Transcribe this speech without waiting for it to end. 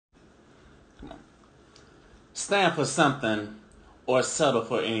Stand for something or settle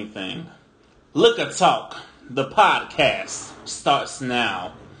for anything. Liquor Talk, the podcast, starts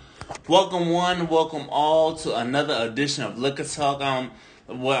now. Welcome one, welcome all to another edition of Liquor Talk. I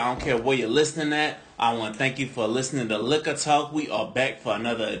don't care where you're listening at. I want to thank you for listening to Liquor Talk. We are back for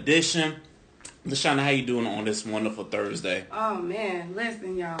another edition. LaShawna, how you doing on this wonderful Thursday? Oh man,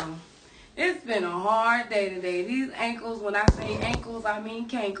 listen y'all. It's been a hard day today. These ankles, when I say ankles, I mean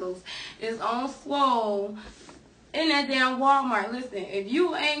cankles, is on swole in that damn Walmart. Listen, if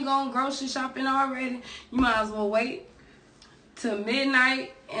you ain't going grocery shopping already, you might as well wait till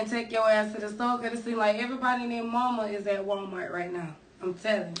midnight and take your ass to the store, because it seems like everybody and their mama is at Walmart right now. I'm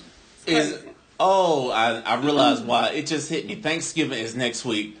telling you. It's crazy. I realized why. It just hit me. Thanksgiving is next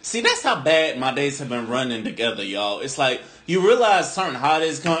week. See, that's how bad my days have been running together, y'all. It's like you realize certain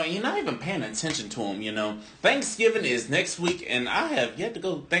holidays come and you're not even paying attention to them, you know. Thanksgiving is next week, and I have yet to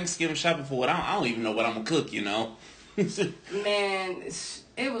go Thanksgiving shopping for what I don't even know what I'm going to cook, you know. Man,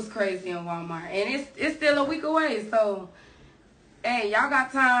 it was crazy in Walmart. And it's still a week away, so hey, y'all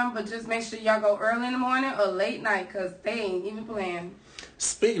got time, but just make sure y'all go early in the morning or late night, because they ain't even playing.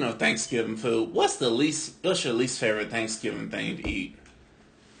 Speaking of Thanksgiving food, what's your least favorite Thanksgiving thing to eat?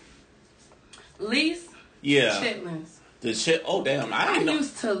 Least? Yeah. Chitlins. Oh, damn. I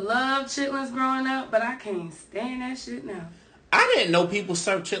used to love chitlins growing up, but I can't stand that shit now. I didn't know people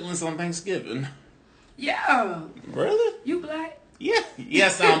serve chitlins on Thanksgiving. Yeah. Really? You black? Yeah.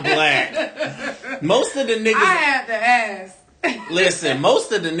 Yes, I'm black. Most of the niggas... I had to ask. Listen,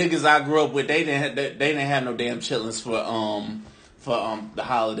 most of the niggas I grew up with, they didn't have no damn chitlins for the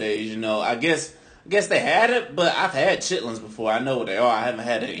holidays, you know. I guess they had it, but I've had chitlins before. I know what they are. I haven't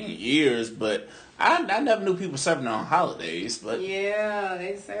had it in years, but I never knew people serving it on holidays. But yeah,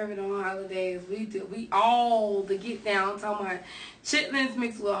 they serve it on holidays. We do. We all the get down. Talking about chitlins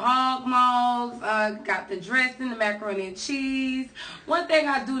mixed with hog maws. Got the dressing, the macaroni and cheese. One thing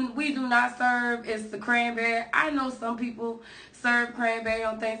we do not serve is the cranberry. I know some people serve cranberry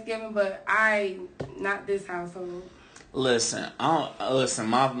on Thanksgiving, but not this household. Listen,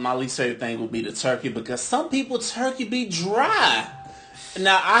 my least favorite thing would be the turkey, because some people turkey be dry.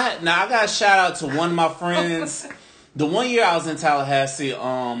 Now I got a shout out to one of my friends. The one year I was in Tallahassee,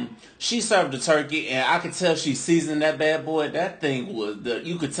 she served the turkey, and I could tell she seasoned that bad boy. That thing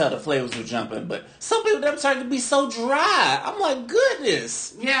you could tell the flavors were jumping. But some people, them turkey be so dry. I'm like,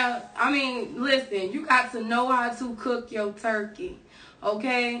 goodness. Yeah, I mean, listen, you got to know how to cook your turkey.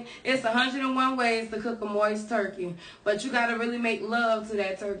 Okay, it's 101 ways to cook a moist turkey, but you gotta really make love to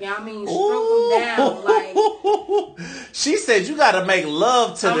that turkey. I mean, stroke them down. Like she said, you gotta make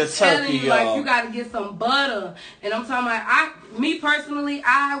love to the turkey, you, y'all. like you gotta get some butter, and I'm talking about.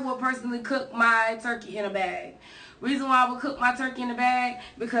 I will personally cook my turkey in a bag. Reason why I would cook my turkey in a bag,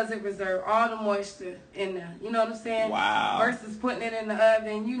 because it reserves all the moisture in there. You know what I'm saying? Wow. Versus putting it in the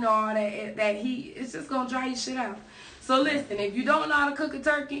oven, you know, all that heat, it's just gonna dry your shit out. So listen, if you don't know how to cook a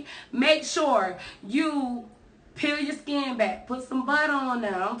turkey, make sure you peel your skin back. Put some butter on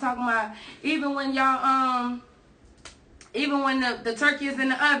there. I'm talking about even when the turkey is in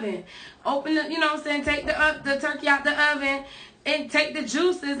the oven, open the, you know what I'm saying, take the turkey out the oven and take the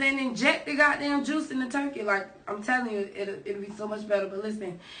juices and inject the goddamn juice in the turkey. Like, I'm telling you, it'll be so much better. But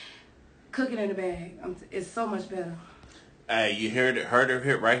listen, cook it in a bag. It's so much better. Hey, you heard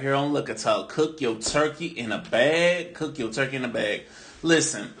it right here on Liquor Talk. Cook your turkey in a bag. Cook your turkey in a bag.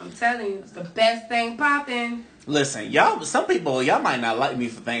 Listen. I'm telling you, it's the best thing popping. Listen, some people might not like me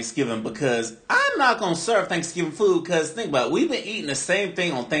for Thanksgiving, because I'm not going to serve Thanksgiving food, because think about it, we've been eating the same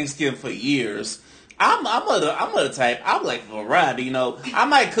thing on Thanksgiving for years. I'm of the type, I'm like variety, you know. I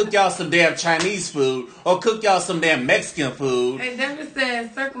might cook y'all some damn Chinese food or cook y'all some damn Mexican food. Hey, Devin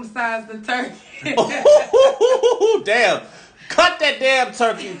said circumcise the turkey. Damn. Cut that damn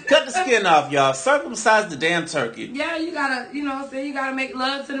turkey. Cut the skin off, y'all. Circumcise the damn turkey. Yeah, you gotta, you know what I'm saying, you gotta make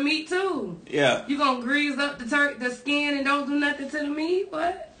love to the meat too. Yeah. You gonna grease up the skin and don't do nothing to the meat?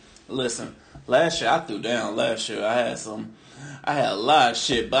 What? Listen, last year I threw down. Last year I had a lot of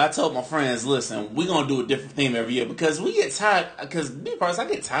shit, but I told my friends, listen, we're going to do a different theme every year, because we get tired, because me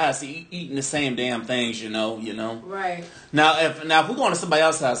personally, I get tired of eating the same damn things, you know. Right. Now, if we're going to somebody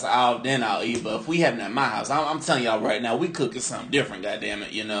else's house, then I'll eat, but if we having it at my house, I'm telling y'all right now, we cooking something different,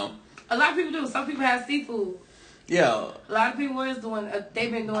 goddammit, you know. A lot of people do. Some people have seafood. Yeah. A lot of people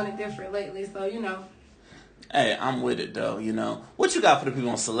they've been doing it different lately, so, you know. Hey, I'm with it, though, you know. What you got for the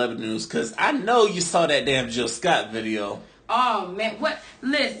people on Celebrity News? Because I know you saw that damn Jill Scott video. Oh, man. What?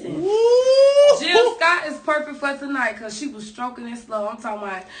 Listen. Woo! Jill Scott is perfect for tonight, because she was stroking it slow. I'm talking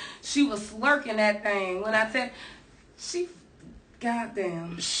about she was slurking that thing. When I said,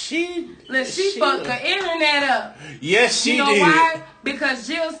 Goddamn. She fucked the internet up. Yes, she did. You know why? Because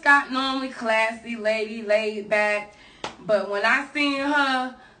Jill Scott normally classy lady, laid back. But when I seen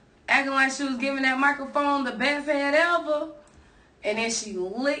her acting like she was giving that microphone the best head ever, and then she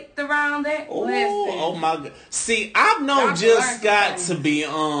licked around that. Oh my God! See, I've known Jill Scott to be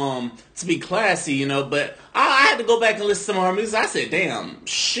classy, you know, but I had to go back and listen to some of her music. I said, "Damn,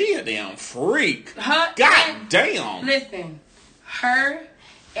 she a damn freak." God damn. Listen, her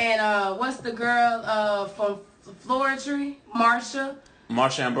and what's the girl from Floetry, Marsha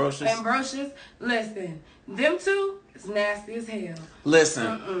Ambrosius. Listen, them two is nasty as hell.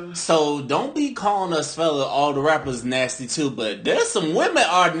 Listen, so don't be calling us fella all the rappers nasty too, but there's some women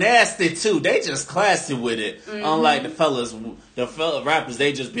are nasty too. They just classy with it. Unlike the fella rappers,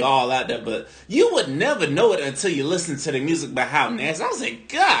 they just be all out there. But you would never know it until you listen to the music about how nasty. I was like,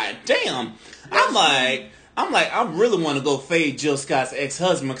 God damn. I really want to go fade Jill Scott's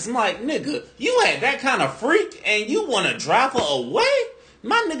ex-husband because I'm like, nigga, you had that kind of freak and you want to drive her away?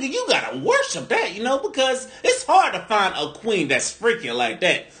 My nigga, you gotta worship that, you know, because it's hard to find a queen that's freaking like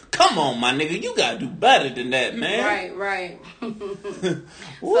that. Come on, my nigga, you gotta do better than that, man. Right.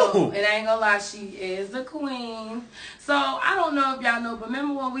 So, and I ain't gonna lie, she is the queen. So, I don't know if y'all know, but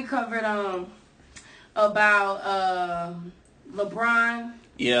remember when we covered about LeBron?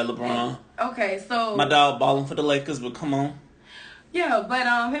 Yeah, LeBron. Okay, so my dog balling for the Lakers, but come on. Yeah, but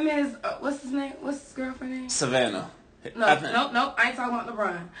him and his what's his name? What's his girlfriend name? Savannah. No. I ain't talking about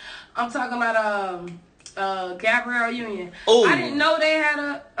LeBron. I'm talking about Gabrielle Union. Ooh. I didn't know they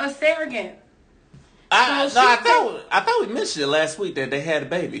had a surrogate. I thought we mentioned it last week that they had a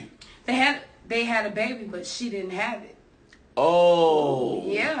baby. They had a baby, but she didn't have it. Oh.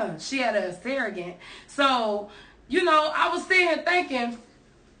 Yeah, she had a surrogate. So, you know, I was sitting here thinking,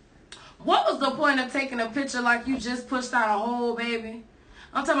 what was the point of taking a picture like you just pushed out a whole baby?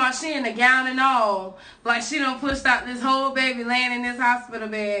 I'm talking about she in the gown and all. Like she done pushed out this whole baby laying in this hospital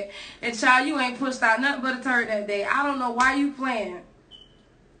bed. And child, you ain't pushed out nothing but a turd that day. I don't know why you playing.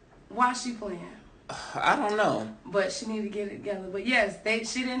 Why she playing? I don't know. But she need to get it together. But yes,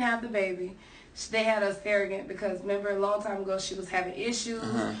 she didn't have the baby. They had a surrogate because remember a long time ago she was having issues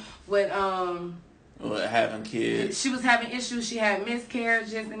with having kids. She was having issues. She had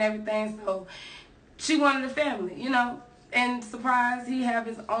miscarriages and everything. So she wanted a family, you know. And surprise, he have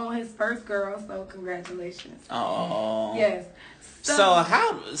his first girl. So congratulations. Oh. Yes.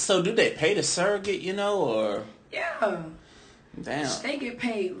 So do they pay the surrogate? You know, or yeah. Damn. They get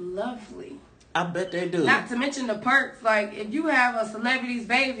paid lovely. I bet they do. Not to mention the perks. Like, if you have a celebrity's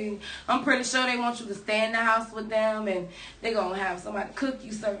baby, I'm pretty sure they want you to stay in the house with them, and they're going to have somebody cook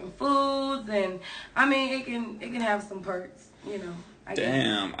you certain foods, and, I mean, it can have some perks, you know.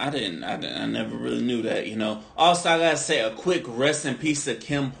 Damn, I never really knew that, you know. Also, I gotta say a quick rest in peace to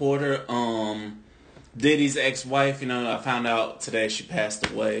Kim Porter, Diddy's ex-wife. You know, I found out today she passed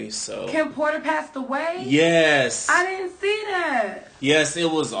away. So Kim Porter passed away? Yes. I didn't see that. Yes,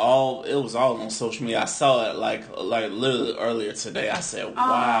 it was all on social media. I saw it like literally earlier today. I said,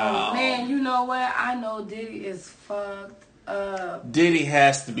 wow. Oh, man, you know what? I know Diddy is fucked up. Diddy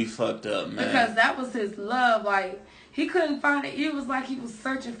has to be fucked up, man. Because that was his love. Like, he couldn't find it. It was like he was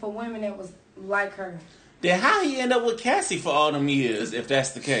searching for women that was like her. Then how he end up with Cassie for all them years, if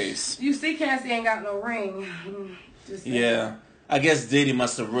that's the case? You see, Cassie ain't got no ring. Yeah. I guess Diddy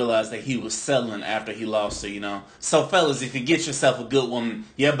must have realized that he was selling after he lost her, you know. So, fellas, if you get yourself a good woman,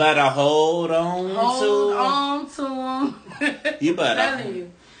 you better hold on to him. You better. I'm telling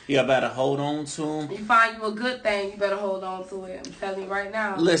you. You better hold on to him. You find you a good thing, you better hold on to it. I'm telling you right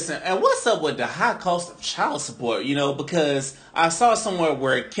now. Listen, and what's up with the high cost of child support? You know, because I saw somewhere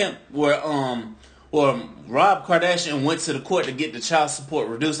where Rob Kardashian went to the court to get the child support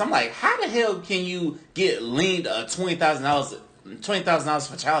reduced. I'm like, how the hell can you get leaned $20,000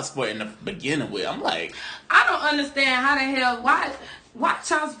 for child support in the beginning with? I'm like, I don't understand how the hell why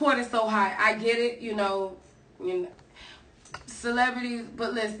child support is so high. I get it, you know, celebrities,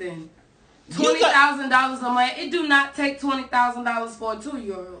 but listen, $20,000 a month. It do not take $20,000 for a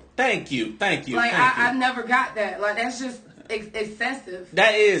 2-year-old. Thank you. Like I never got that. Like that's just excessive.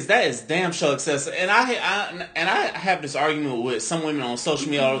 That is damn sure excessive. And I have this argument with some women on social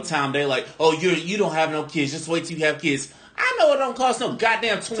media all the time. They like, oh, you don't have no kids. Just wait till you have kids. I know it don't cost no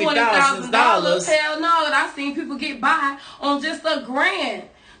goddamn $20,000. Hell no. I've seen people get by on just $1,000.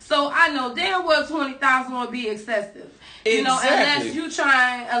 So I know damn well $20,000 would be excessive. You know, unless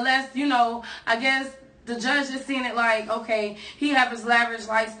I guess the judge is seeing it like, okay, he have his lavish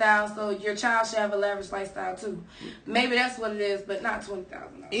lifestyle, so your child should have a lavish lifestyle too. Maybe that's what it is, but not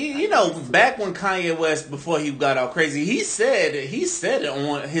 $20,000. You know, back when Kanye West, before he got all crazy, he said it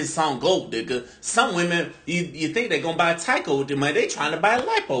on his song Gold Digger. Some women, you think they're gonna buy a Tyco with your money, they trying to buy a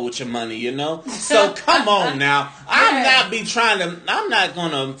lipo with your money, you know. So come on now, I'm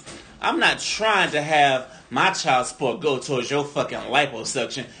not trying to have my child support go towards your fucking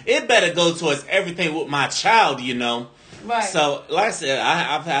liposuction. It better go towards everything with my child, you know. Right. So, like I said,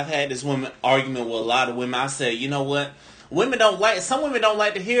 I've had this woman argument with a lot of women. I said, you know what? Some women don't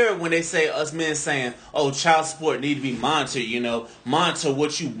like to hear when they say, us men saying, oh, child support need to be monitored, you know. Monitor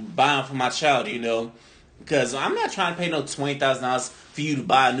what you buying for my child, you know. Because I'm not trying to pay no $20,000 for you to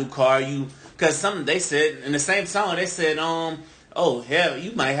buy a new car. Because they said, in the same song, they said, oh, hell,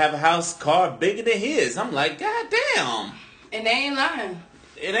 you might have a house, car bigger than his. I'm like, God damn. And they ain't lying.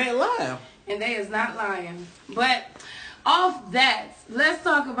 It ain't lying. And they is not lying. But off that, let's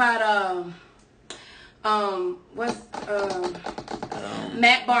talk about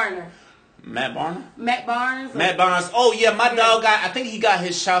Matt Barner. Matt Barner? Matt Barnes. Matt Barnes. Oh, yeah, my dog I think he got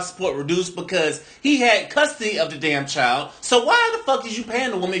his child support reduced because he had custody of the damn child. So why the fuck is you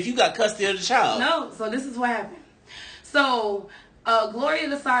paying the woman if you got custody of the child? No, so this is what happened. So, Gloria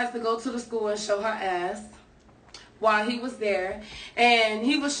decides to go to the school and show her ass while he was there. And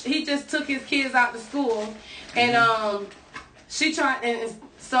he just took his kids out to school. And she tried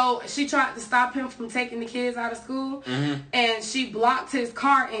to stop him from taking the kids out of school. Mm-hmm. And she blocked his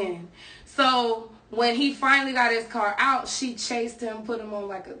car in. So when he finally got his car out, she chased him, put him on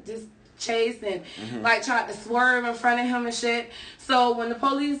like this chase and like tried to swerve in front of him and shit. So when the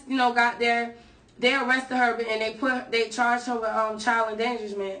police, got there, they arrested her and they charged her with child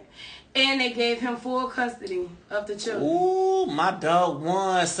endangerment. And they gave him full custody of the children. Ooh, my dog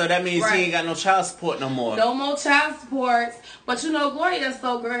won. So that means he ain't got no child support no more. No more child supports. But Gloria's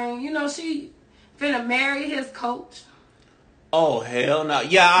so green. She finna marry his coach. Oh, hell no.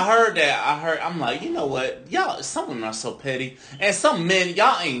 Yeah, I heard that. I'm like, you know what? Y'all, some women are so petty. And some men,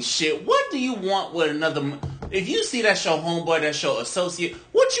 y'all ain't shit. What do you want with another... If you see that's your homeboy, that's your associate,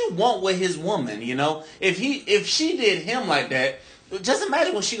 what you want with his woman, If she did him like that... Just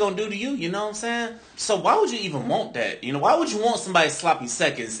imagine what she gonna do to you, you know what I'm saying? So why would you even want that? Why would you want somebody's sloppy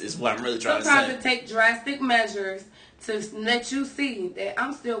seconds is what I'm really trying to say. Sometimes it take drastic measures to let you see that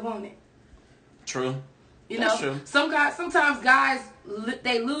I'm still wanted. True. That's true. Sometimes guys,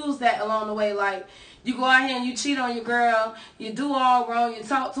 they lose that along the way. Like, you go out here and you cheat on your girl, you do all wrong, you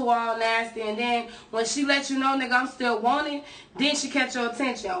talk to her all nasty, and then when she lets you know, nigga, I'm still wanted, then she catch your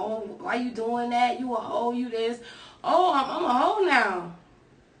attention. Oh, why you doing that? You a hoe, you this. Oh, I'm a hoe now.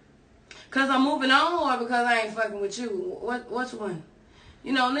 Because I'm moving on or because I ain't fucking with you? Which one?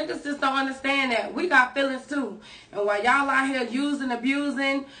 Niggas just don't understand that. We got feelings too. And while y'all out here using,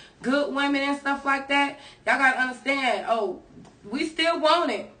 abusing good women and stuff like that, y'all got to understand, we still want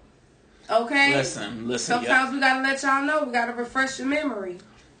it. Okay? Listen. Sometimes we got to let y'all know. We got to refresh your memory.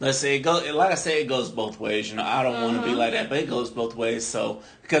 Let's say like I said, it goes both ways. I don't want to be like that, but it goes both ways. So,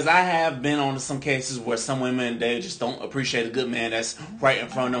 because I have been on some cases where some women, they just don't appreciate a good man that's right in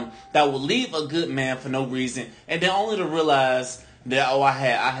front of them, that will leave a good man for no reason, and then only to realize that, I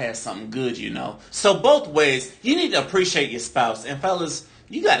had something good, So both ways, you need to appreciate your spouse. And fellas,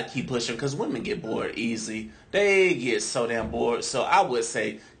 you got to keep pushing because women get bored easy. They get so damn bored. So I would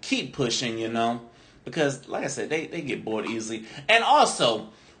say keep pushing, because like I said, they get bored easily. And also,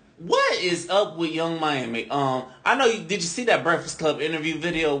 what is up with Young Miami? I know did you see that Breakfast Club interview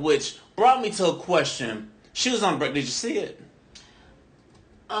video, which brought me to a question. She was on break. Did you see it?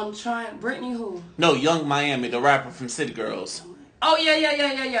 I'm trying. Brittany who? No, Young Miami, the rapper from City Girls. Oh,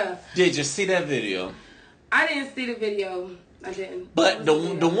 yeah. Did you see that video? I didn't see the video. I didn't. But the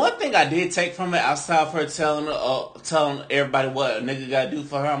one thing I did take from it, outside of her telling everybody what a nigga got to do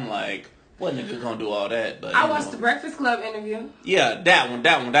for her, I'm like, what nigga gonna do all that? But I watched the Breakfast Club interview. Yeah, that one.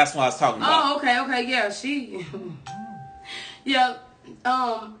 That's what I was talking about. Oh, okay, yeah. She, yeah,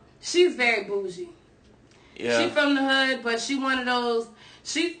 she's very bougie. Yeah, she from the hood, but she one of those.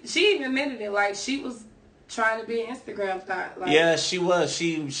 She even admitted it. Like, she was trying to be an Instagram thought. Like, yeah, she was.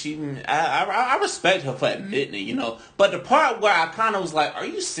 I respect her for admitting it, But the part where I kind of was like, "Are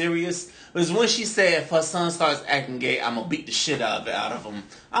you serious?" was when she said, "If her son starts acting gay, I'm gonna beat the shit out of him."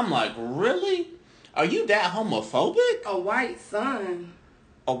 I'm like, really? Are you that homophobic? A white son.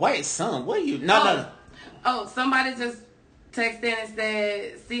 A white son? What are you? No. Oh, somebody just texted in and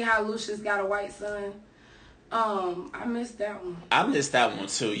said, "See how Lucius got a white son." I missed that one. I missed that one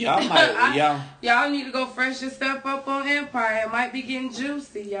too. Y'all might y'all need to go fresh yourself up on Empire. It might be getting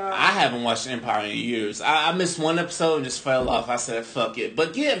juicy, y'all. I haven't watched Empire in years. I missed one episode and just fell off. I said fuck it.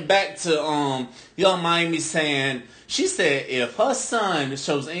 But getting back to Young Miami saying, she said if her son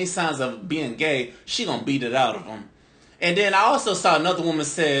shows any signs of being gay, she gonna beat it out of him. And then I also saw another woman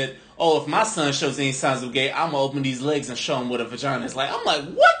said, oh, if my son shows any signs of gay, I'm gonna open these legs and show him what a vagina is like. I'm like,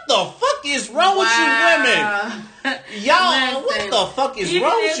 what the fuck is wrong with you women? Y'all, what the fuck is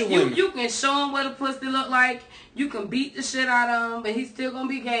wrong with you women? You can show him what a pussy look like. You can beat the shit out of him, but he's still gonna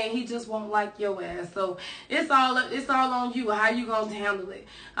be gay. He just won't like your ass. So it's all on you. How you gonna handle it?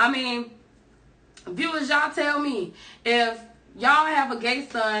 I mean, viewers, y'all tell me if y'all have a gay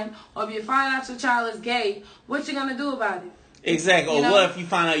son, or if you find out your child is gay, what you gonna do about it? Exactly. Or what if you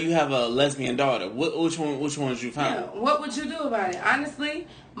find out you have a lesbian daughter? Which one would you find? Yeah. What would you do about it? Honestly,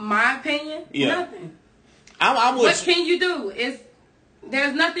 my opinion, nothing. What can you do?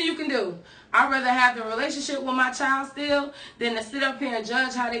 There's nothing you can do. I'd rather have the relationship with my child still than to sit up here and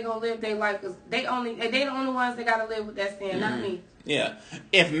judge how they gonna live their life. Cause they the only ones that gotta live with that sin, not me. Yeah.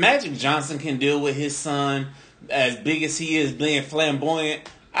 If Magic Johnson can deal with his son as big as he is, being flamboyant,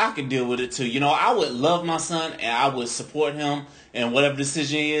 I can deal with it too. You know, I would love my son and I would support him in whatever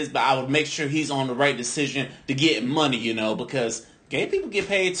decision he is, but I would make sure he's on the right decision to get money, you know, because gay people get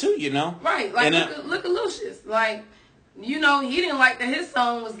paid too, you know. Right. Like, look at Lucius. Like, you know, he didn't like that his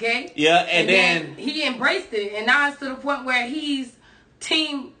son was gay. Yeah, and then he embraced it, and now it's to the point where he's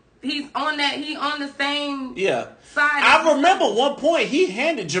on the same side. I remember one point he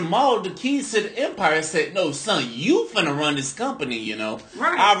handed Jamal the keys to the Empire and said, no, son, you finna run this company, you know.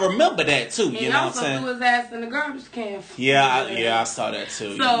 Right. I remember that too, and you know what I'm saying? He also threw his ass in the garbage can. I saw that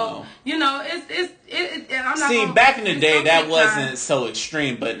too. So, you know I'm not See, back in the day, that wasn't so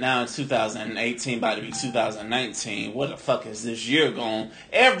extreme, but now in 2018, about to be 2019, what the fuck is this year going?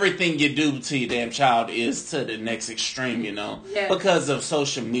 Everything you do to your damn child is to the next extreme, you know? Yes. Because of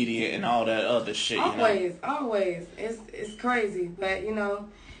social media and all that other shit, Always. It's crazy, but, you know,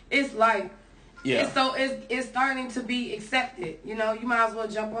 it's life. Yeah. It's starting to be accepted. You know, you might as well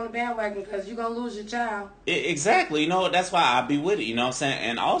jump on the bandwagon because you're going to lose your child. Exactly. You know, that's why I'd be with it, you know what I'm saying?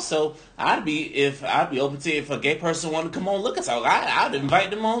 And also, I'd be open to if a gay person wanted to come on look at talk, I'd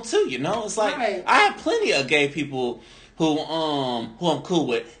invite them on too, you know? It's like, right. I have plenty of gay people who I'm cool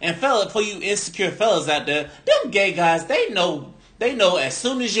with. And for you insecure fellas out there, them gay guys, they know as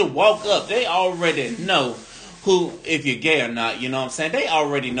soon as you walk up, they already know if you're gay or not, you know what I'm saying? They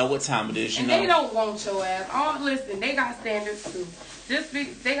already know what time it is, you know? And they don't want your ass. Listen, they got standards too.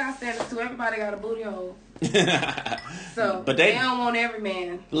 They got standards too. Everybody got a booty hole. So, but they don't want every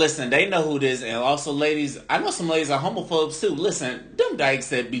man. Listen, they know who it is. And also, ladies, I know some ladies are homophobes too. Listen, them dykes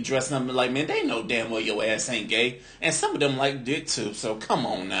that be dressing up like men, they know damn well your ass ain't gay. And some of them like dick too. So come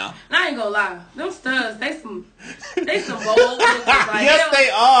on now. I ain't gonna lie, them studs, they some bold bitches. Like, yes, they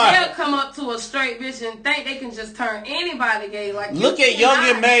are. They'll come up to a straight bitch and think they can just turn anybody gay. Like, look at Young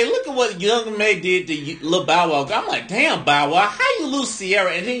and May. Look at what Young and May did to Lil Bow Wow. I'm like, damn, Bow Wow, how you lose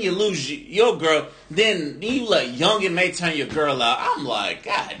Sierra and then you lose your girl? Then you let Young and May turn your girl out. I'm like,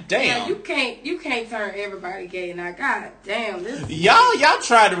 god damn. Yeah, you can't turn everybody gay now. God damn, y'all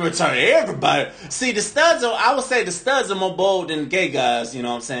try to return everybody. See, I would say the studs are more bold than gay guys. You know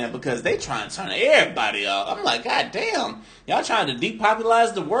what I'm saying? Because they trying to turn everybody out. I'm like, god damn, y'all trying to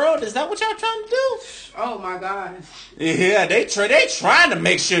depopularize the world? Is that what y'all trying to do? Oh my god. Yeah, they trying to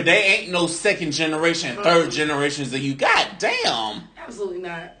make sure they ain't no second generation, third generations of you. God damn. Absolutely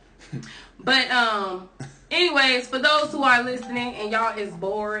not. But anyways, for those who are listening and y'all is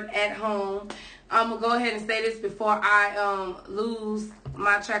bored at home, I'm gonna go ahead and say this before I lose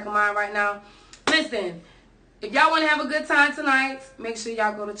my track of mind right now. Listen, if y'all want to have a good time tonight, make sure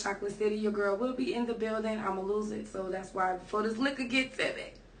y'all go to Chocolate City. Your girl will be in the building. I'm gonna lose it, so that's why before this liquor gets in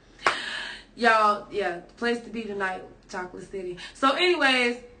it, y'all, the place to be tonight, Chocolate City. So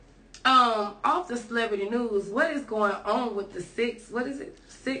anyways, off the celebrity news, what is going on with the six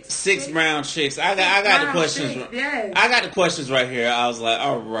brown chicks? I got the questions. Yes. I got the questions right here. I was like,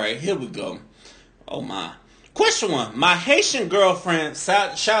 all right, here we go. Oh my. Question 1. My Haitian girlfriend,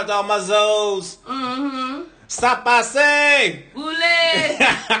 shout out to all my Zoes. Mm-hmm. Stop by say.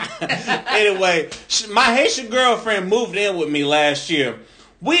 Anyway, my Haitian girlfriend moved in with me last year.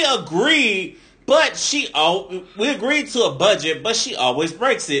 We agreed to a budget, but she always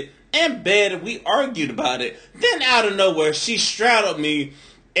breaks it. In bed, we argued about it. Then out of nowhere, she straddled me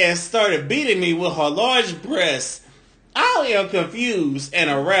and started beating me with her large breasts. I am confused and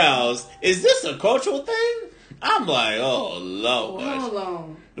aroused. Is this a cultural thing? I'm like, oh Lord. Hold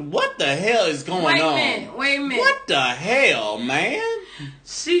on. What the hell is going on? Wait a minute. What the hell, man?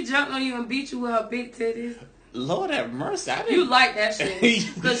 She jumped on you and beat you with her big titties. Lord have mercy. You like that shit.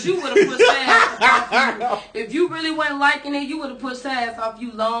 Because you would have pushed her ass off you. If you really wasn't liking it, you would have pushed her ass off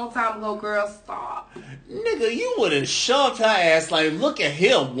you long time ago, girl. Stop. Nigga, you would have shoved her ass like, look at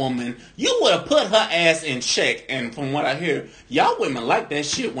here, woman. You would have put her ass in check. And from what I hear, y'all women like that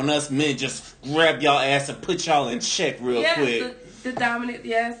shit when us men just grab y'all ass and put y'all in check real quick. The dominant,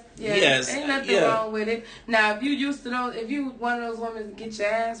 yes. Ain't nothing wrong with it. Now, if you used to those, if you one of those women that get your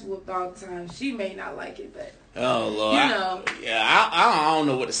ass whooped all the time, she may not like it, but oh Lord, I don't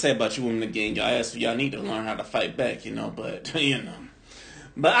know what to say about you women getting your ass. Y'all need to learn how to fight back, but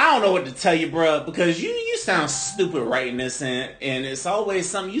But I don't know what to tell you, bro, because you sound stupid writing this, and it's always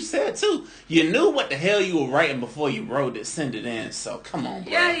something you said too. You knew what the hell you were writing before you wrote it. Send it in. So come on,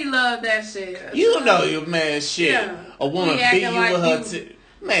 bro. Yeah, he loved that shit. You know you mad shit. Yeah. A woman beat you like with her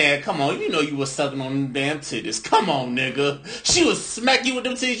man, come on. You know you was sucking on them damn titties. Come on, nigga. She was smacking you with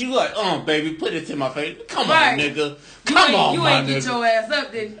them titties. You like, baby, put it to my face. Come on, nigga. Come on, you ain't get your ass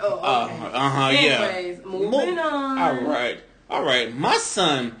up, did you? Oh, okay. Anyways, moving on. All right. My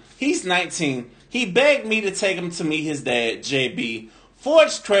son, he's 19. He begged me to take him to meet his dad, JB.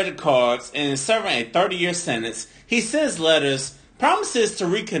 Forged credit cards and is serving a 30-year sentence. He sends letters, promises to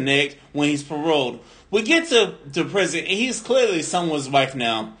reconnect when he's paroled. We get to prison, and he's clearly someone's wife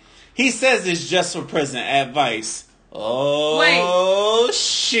now. He says it's just for prison advice. Oh, wait.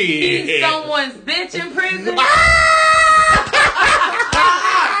 Shit. He's someone's bitch in prison? Wait a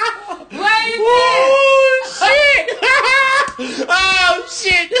minute. Oh,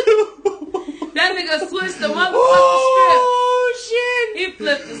 shit. That nigga switched the motherfucking script. Oh, shit. He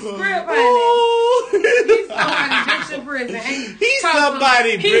flipped the script, honey. He's somebody's bitch in prison. He's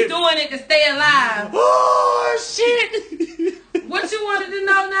somebody bitch. He's doing it to stay alive. Oh, shit. What you wanted to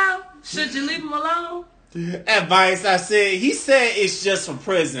know now? Should you leave him alone? Advice, I said. He said it's just for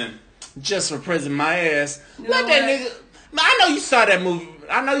prison. Just for prison, my ass. Let that nigga. I know you saw that movie.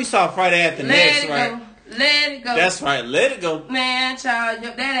 I know you saw Friday After Next, right? Let it go. That's right. Let it go. Man, child,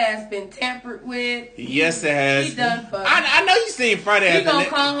 that ass been tampered with. Yes, it has. He done fuck. I know you seen Friday After Next. He gonna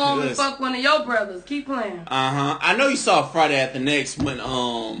come home and fuck one of your brothers. Keep playing. I know you saw Friday After Next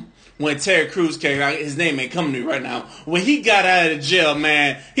when Terry Crews came out. His name ain't coming to me right now. When he got out of jail,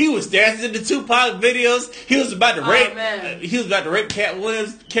 man, he was dancing to the Tupac videos. He was about to rape. Man. He was about to rape Cat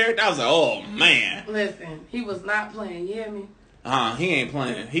Williams' character. I was like, oh man. Listen, he was not playing. You hear me? He ain't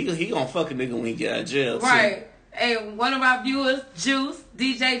playing. He gonna fuck a nigga when he get out of jail. Right. Too. Hey, one of our viewers,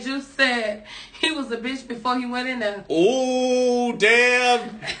 DJ Juice, said he was a bitch before he went in there. Oh,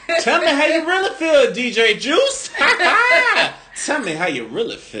 damn. Tell me how you really feel, DJ Juice. Tell me how you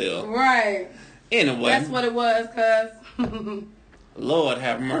really feel. Right. Anyway. That's what it was, cuz. Lord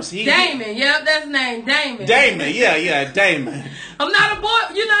have mercy. Damon, yep, that's his name, Damon. Damon, yeah, Damon. I'm not a boy.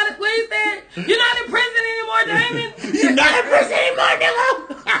 You're not. What he said? You're not in prison anymore, Damon. You're not in prison anymore,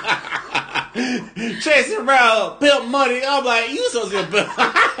 nigga. Chasing around, pimp money. I'm like, you supposed to be.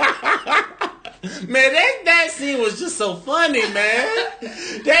 Man, that scene was just so funny, man.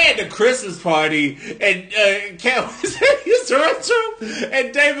 They had the Christmas party, and Cat was his restroom,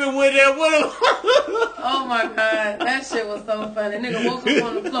 and David went there with him. Oh my God, that shit was so funny. Nigga woke up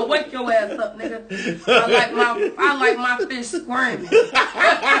on the floor. Wake your ass up, nigga. I like my fish squirming.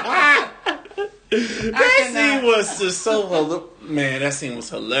 That scene was just so man. That scene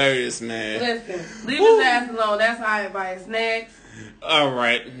was hilarious, man. Listen, leave his ass alone. That's our advice. Next. All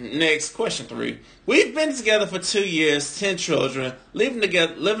right, next question 3. We've been together for 2 years, 10 children, living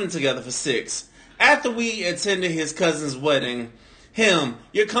together for 6. After we attended his cousin's wedding,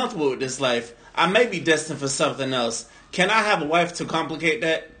 you're comfortable with this life. I may be destined for something else. Can I have a wife to complicate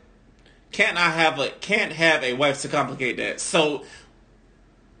that? Can't have a wife to complicate that. So,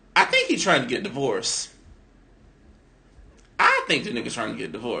 I think he's trying to get divorced. I think the nigga's trying to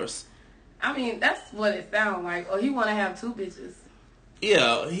get divorced. I mean, that's what it sounds like. Or he want to have 2 bitches.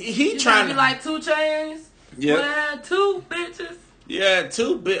 Yeah, he trying to be like 2 Chainz. Yeah, want to have 2 bitches. Yeah,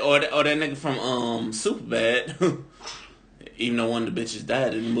 2 or that nigga from Superbad. Even though one of the bitches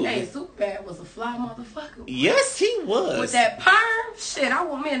died in the movie. Hey, Superbad was a fly motherfucker. Yes, he was. With that perm, shit, I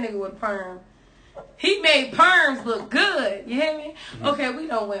want me a nigga with a perm. He made perms look good. You hear me? Okay, we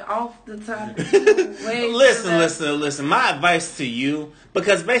done went off the topic. Listen. My advice to you,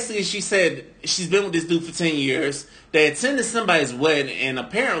 because basically she said she's been with this dude for 10 years. They attended somebody's wedding, and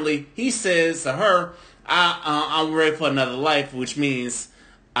apparently he says to her, I'm ready for another life, which means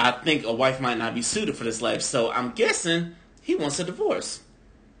I think a wife might not be suited for this life. So I'm guessing he wants a divorce.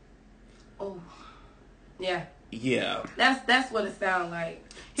 Oh. Yeah. Yeah. That's what it sounds like.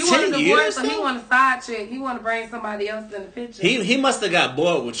 He 10 wanted a years, divorce, so he though? want a side chick. He want to bring somebody else in the picture. He must have got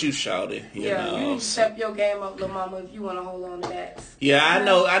bored with you, shawty. You know, you need to step your game up, little mama, if you want to hold on to that. Yeah, I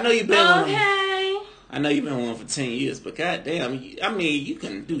know you've been with him. Okay. I know you've been with him for 10 years, but goddamn, I mean, you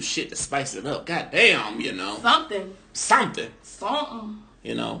can do shit to spice it up. Goddamn, you know. Something.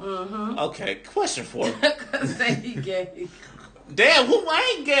 You know. Mm-hmm. Okay, question 4. Because he gay. Damn, who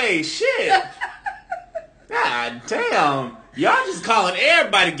ain't gay? Shit. God damn. Y'all just calling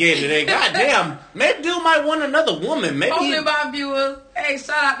everybody gay today. God damn. Maybe dude might want another woman. Maybe. Only my viewers. Hey,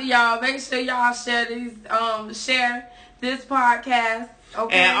 shout out to y'all. Make sure y'all share this podcast.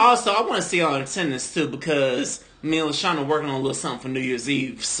 Okay. And also, I want to see y'all in attendance too, because me and LaShawn are working on a little something for New Year's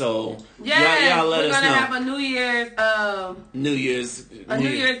Eve. So y'all let us know. We're gonna have a New Year's New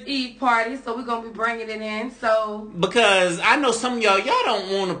Year's Eve party, so we're gonna be bringing it in. So because I know some of y'all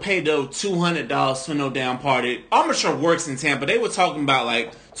don't want to pay the $200 for no damn party. Armature works in Tampa. They were talking about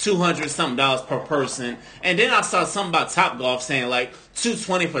like $200 something per person, and then I saw something about Topgolf saying like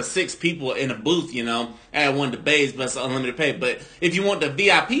 $220 for 6 people in a booth. You know, at one of the bays, but it's unlimited pay. But if you want the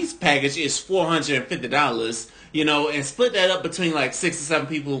VIP package, it's $450. You know, and split that up between like 6 or 7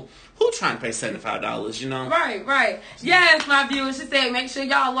 people. Who trying to pay $75, you know? Right. Yes, my viewers. She said, make sure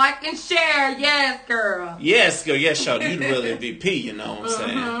y'all like and share. Yes, girl. Yes, Shawty. You the real MVP, you know what I'm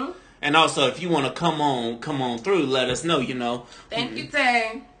saying? And also, if you want to come on through, let us know, you know. Thank you,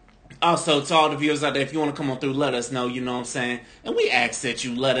 Tay. Also, to all the viewers out there, if you want to come on through, let us know, you know what I'm saying? And we ask that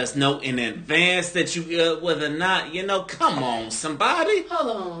you let us know in advance that you, whether or not, you know, come on, somebody.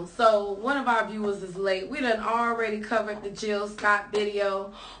 Hold on. So, one of our viewers is late. We done already covered the Jill Scott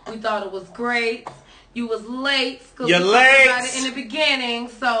video. We thought it was great. You was late. You're late. About it in the beginning,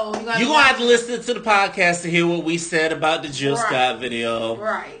 so you're going to have to listen to the podcast to hear what we said about the Jill Scott video.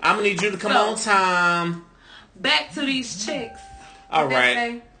 Right. I'm going to need you to come on time. Back to these chicks. All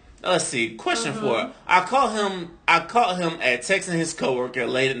right. Let's see. Question 4. I caught him at texting his coworker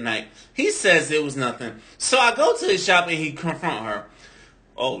late at night. He says it was nothing. So I go to his shop and he confront her.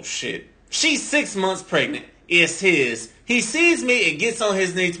 Oh shit. She's 6 months pregnant. It's his. He sees me and gets on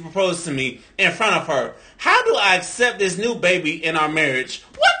his knees to propose to me in front of her. How do I accept this new baby in our marriage?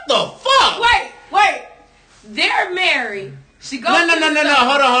 What the fuck? Wait. They're married. She goes No.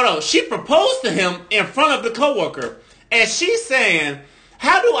 Hold on. She proposed to him in front of the coworker. And she's saying,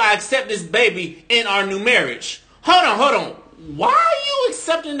 how do I accept this baby in our new marriage? Hold on. Why are you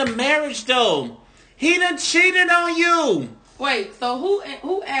accepting the marriage, though? He done cheated on you. Wait, so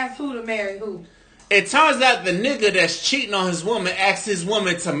who asked who to marry who? It turns out the nigga that's cheating on his woman asked his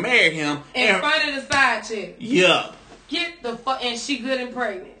woman to marry him. In front of the side chick. Yeah. Get the fuck, and she good and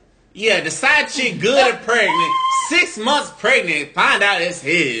pregnant. Yeah, the side chick good and pregnant. 6 months pregnant. Find out it's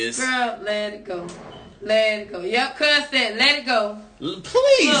his. Girl, let it go. Yep, cuz said, let it go.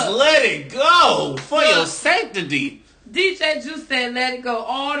 Please let it go for your sanctity. DJ Juice said, let it go.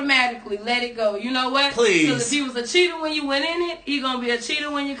 Automatically, let it go. You know what? Please. Because if he was a cheater when you went in it, he gonna be a cheater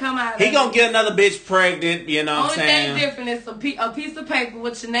when you come out of it. He gonna get another bitch pregnant, you know what I'm saying? Only thing different is a piece of paper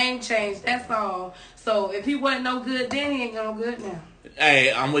with your name changed. That's all. So if he wasn't no good then, he ain't no good now.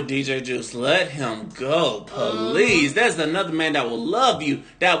 Hey, I'm with DJ Juice. Let him go, please. There's another man that will love you,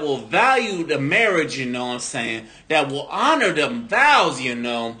 that will value the marriage, you know what I'm saying? That will honor them vows, you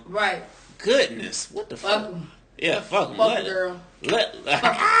know. Right. Goodness, what the fuck? Fuck him. Yeah, fuck him. Fuck girl. Fuck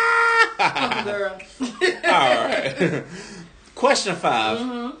girl. All right. Question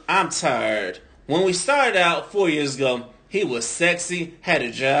 5. I'm tired. When we started out 4 years ago, he was sexy, had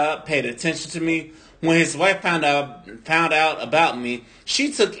a job, paid attention to me. When his wife found out about me,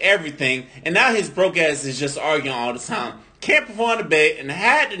 she took everything, and now his broke ass is just arguing all the time. Can't perform the bed, and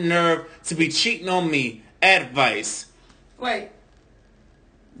had the nerve to be cheating on me. Advice. Wait.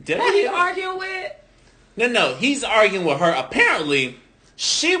 Did Who I he hear? arguing with? No, he's arguing with her. Apparently,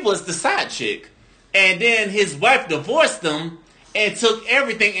 she was the side chick, and then his wife divorced him and took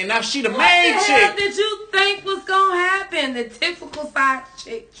everything, and now she the main chick. What the hell did you think was gonna happen? The typical side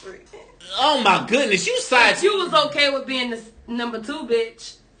chick treatment. Oh my goodness, you side. If you was okay with being the number 2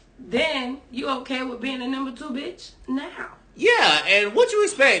 bitch, then you okay with being the number 2 bitch now. Yeah, and what you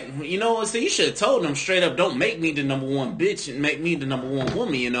expect? You know, so you should have told them straight up, don't make me the number 1 bitch and make me the number 1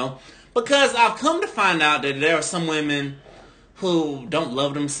 woman, you know? Because I've come to find out that there are some women who don't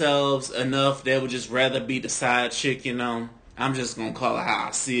love themselves enough. They would just rather be the side chick, you know? I'm just going to call it how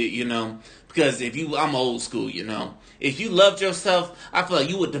I see it, you know? Because I'm old school, you know? If you loved yourself, I feel like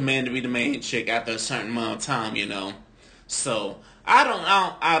you would demand to be the main chick after a certain amount of time, you know? So, I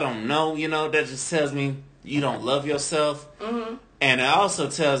don't know, you know? That just tells me you don't love yourself. And it also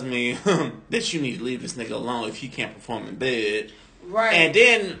tells me that you need to leave this nigga alone if he can't perform in bed. Right. And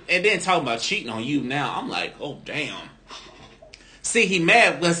then talking about cheating on you now. I'm like, oh damn. See, he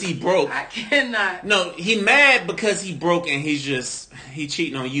mad because he broke. I cannot. No, he mad because he broke and he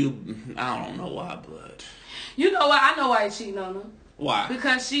cheating on you. I don't know why, but you know what? I know why he's cheating on her. Why?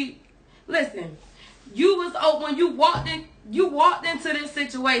 Because listen, you was when you walked into this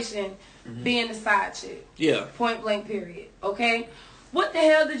situation being the side chick. Yeah. Point blank period. Okay? What the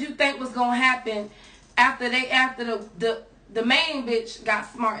hell did you think was gonna happen after the main bitch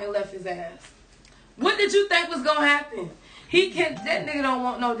got smart and left his ass? What did you think was gonna happen? That nigga don't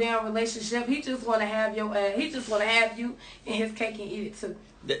want no damn relationship. He just wanna have your ass. He just wanna have you and his cake and eat it too.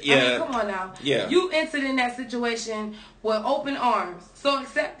 Yeah. I mean, come on now. Yeah. You entered in that situation with open arms. So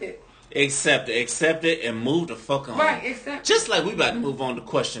accept it. Accept it, and move the fuck on. Right, accept Just like we about to move on to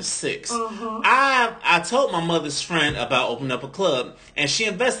question 6. Mm-hmm. I told my mother's friend about opening up a club, and she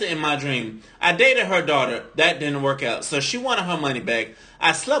invested in my dream. I dated her daughter. That didn't work out, so she wanted her money back.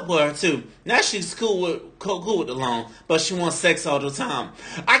 I slept with her too. Now she's cool with the loan, but she wants sex all the time.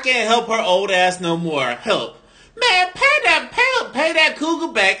 I can't help her old ass no more. Help. Man, pay that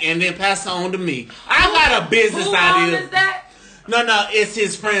cougar back and then pass it on to me. I got a business idea. Who is that? No, it's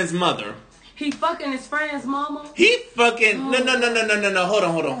his friend's mother. He fucking his friend's mama? He fucking... No.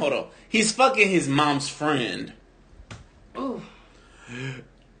 Hold on. He's fucking his mom's friend. Ooh.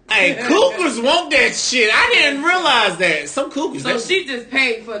 Hey, cougars want that shit. I didn't realize that. Some cougars... So she just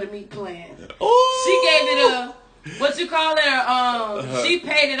paid for the meat plan. Ooh. She gave it what you call it? She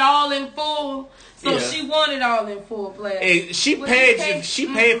paid it all in full. So she wanted all in full play. Hey, she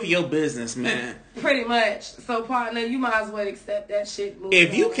paid for your business, man. Pretty much. So partner, you might as well accept that shit.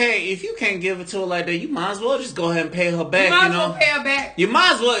 If you can't give it to her like that, you might as well just go ahead and pay her back. You might as well pay her back. You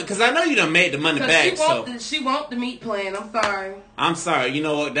might as well, because I know you done made the money back. She want the meat plan. I'm sorry. You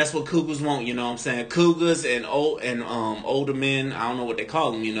know what? That's what cougars want. You know what I'm saying? Cougars and older men. I don't know what they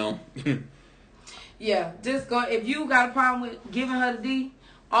call them. You know. Yeah, just go. If you got a problem with giving her the D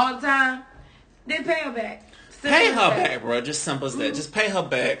all the time, then pay her back. Pay her back, bro. Just simple as that. Just pay her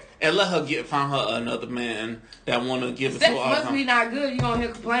back and let her find her another man that want to give it to her. Sex must be not good. You gonna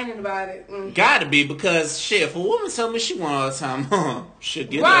hear complaining about it. Gotta be, because shit. If a woman tell me she want all the time, she'll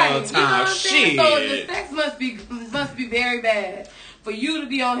get it right. all the time. You know what I'm shit. So the sex must be very bad for you to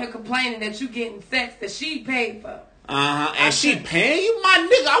be on here complaining that you getting sex that she paid for. And she paying you, my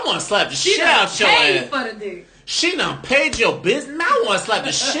nigga. I want to slap the shit out your ass. She paid for the dick. She done paid your business. I want to slap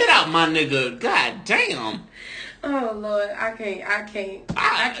the shit out my nigga. God damn. Oh Lord, I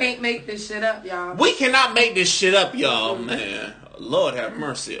can't make this shit up, y'all. We cannot make this shit up, y'all, man. Lord have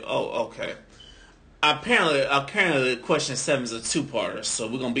mercy. Oh, okay. Apparently, question 7 is a 2-parter, so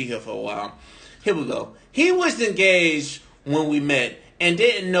we're gonna be here for a while. Here we go. He was engaged when we met and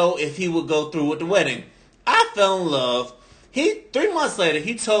didn't know if he would go through with the wedding. I fell in love. 3 months later,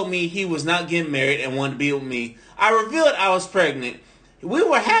 he told me he was not getting married and wanted to be with me. I revealed I was pregnant. We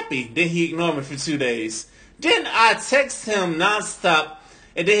were happy. Then he ignored me for 2 days. Then I text him nonstop,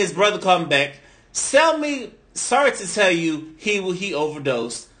 and then his brother called me back. Sorry to tell you, he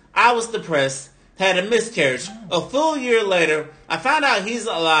overdosed. I was depressed, had a miscarriage. A full year later, I found out he's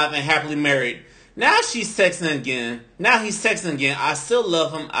alive and happily married. Now he's texting again. I still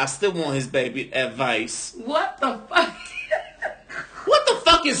love him. I still want his baby. Advice. What the fuck? What the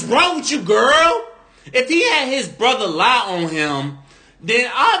fuck is wrong with you, girl? If he had his brother lie on him,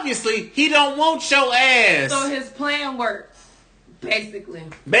 then obviously he don't want your ass. So his plan worked, basically.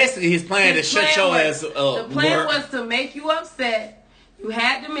 Basically, his plan to shut your ass up. The plan was to make you upset. You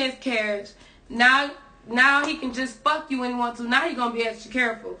had the miscarriage. Now he can just fuck you when he wants to. Now he gonna be extra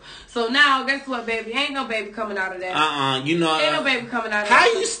careful. So now, guess what, baby? Ain't no baby coming out of that. You know. Ain't no baby coming out of that. How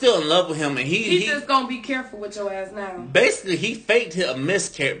you still in love with him? And he just gonna be careful with your ass now. Basically, he faked a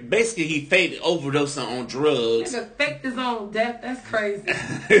miscarriage. Basically, he faked overdosing on drugs. Nigga faked his own death. That's crazy.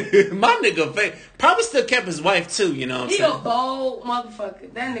 My nigga faked. Probably still kept his wife too. You know what I'm saying? He a bold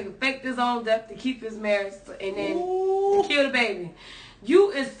motherfucker. That nigga faked his own death to keep his marriage and then kill the baby.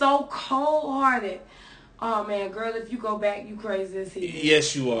 You is so cold-hearted. Oh man, girl, if you go back, you crazy as hell.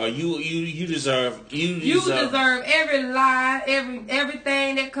 Yes, you are. You deserve. You deserve every lie,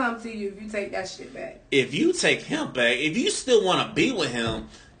 everything that comes to you if you take that shit back. If you take him back, if you still want to be with him,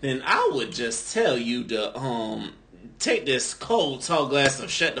 then I would just tell you to take this cold tall glass of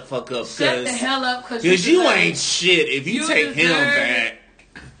shut the fuck up. Shut the hell up, cause you ain't shit. If you take him back,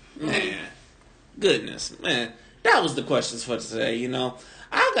 man, goodness, man, that was the questions for today. You know.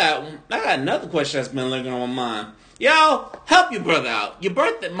 I got another question that's been lingering on my mind. Y'all, help your brother out. Your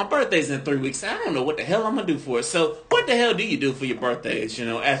birthday, my birthday's in 3 weeks. I don't know what the hell I'm gonna do for it. So, what the hell do you do for your birthdays?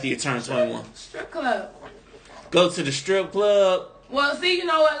 After you turn 21, Strip club. go to the strip club. Well, see, you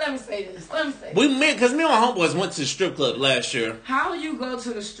know what? Let me say this. Because me and my homeboys went to the strip club last year. How you go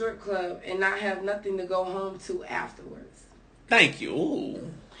to the strip club and not have nothing to go home to afterwards? Thank you. Ooh.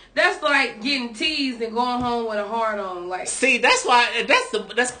 That's like getting teased and going home with a heart on. Like, see, that's why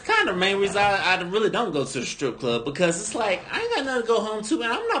that's kind of the main reason I really don't go to the strip club, because it's like I ain't got nothing to go home to,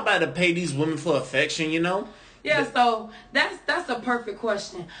 and I'm not about to pay these women for affection, Yeah, so that's a perfect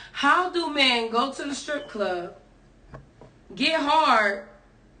question. How do men go to the strip club, get hard,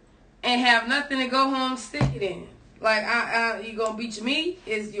 and have nothing to go home stick it in? Like, you gonna beat your meat?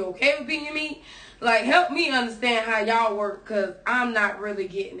 Is you okay with beating your meat? Like, help me understand how y'all work, because I'm not really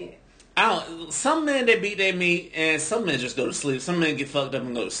getting it. Some men, they beat their meat, and some men just go to sleep. Some men get fucked up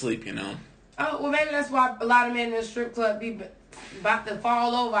and go to sleep, Oh, well, maybe that's why a lot of men in the strip club be about to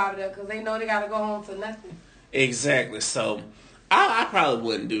fall over out of there, because they know they got to go home to nothing. Exactly. So, I probably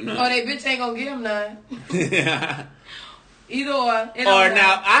wouldn't do nothing. Or they bitch ain't going to give them none. Yeah. Either or. Or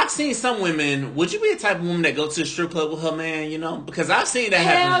now, I've seen some women. Would you be the type of woman that go to the strip club with her man? Because I've seen that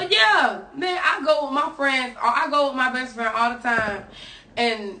happen. Hell yeah, man! I go with my friends. Or I go with my best friend all the time,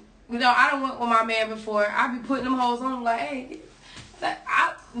 and I done went with my man before. I be putting them hoes on like, hey,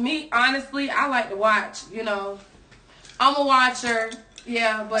 honestly, I like to watch. I'm a watcher.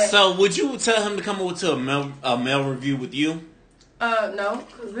 Yeah, but so would you tell him to come over to a male review with you? No,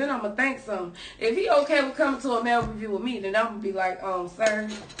 because then I'm going to think something. If he okay with coming to a male review with me, then I'm going to be like, sir,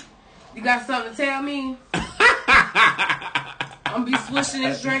 you got something to tell me? I'm going to be swishing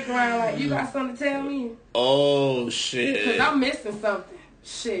this drink around like, you got something to tell me? Oh, shit. Because I'm missing something.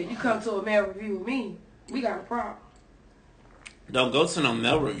 Shit, you come to a male review with me, we got a problem. Don't go to no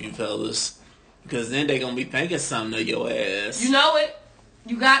male review, fellas. Because then they going to be thinking something of your ass. You know it.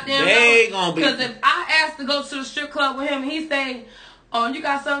 You got them. They gonna be. Because if I asked to go to the strip club with him and he say, you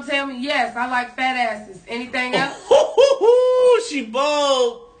got something to tell me? Yes, I like fat asses. Anything else? She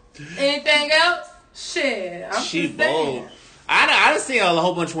bold. Anything else? Shit, she bold. I done seen a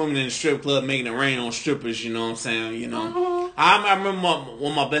whole bunch of women in the strip club making it rain on strippers, you know what I'm saying? Mm-hmm. I remember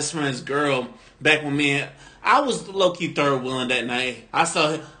one of my best friend's girl, back when I was low-key third wheeling that night. I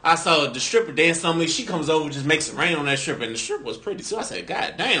saw the stripper dance on me. She comes over, just makes it rain on that stripper, and the stripper was pretty too. I said,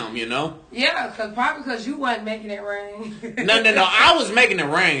 God damn, Yeah, probably because you wasn't making it rain. No, I was making it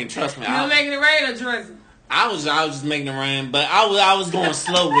rain. Trust me. You were making it rain or drizzle? I was just making it rain, but I was going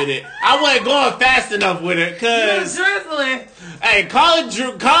slow with it. I wasn't going fast enough with it, cause you were drizzling. Hey, call it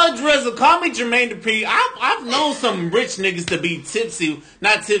drizzle. Call me Jermaine Dupri. I've known some rich niggas to be tipsy,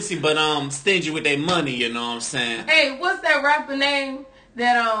 not tipsy, but stingy with their money. You know what I'm saying? Hey, what's that rapper name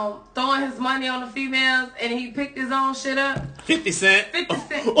that throwing his money on the females and he picked his own shit up? 50 Cent. 50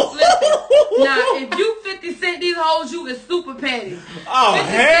 Cent. Listen, now if you 50 Cent these hoes, you is super petty. Oh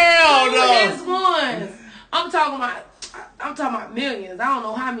hell no! His ones. I'm talking about millions. I don't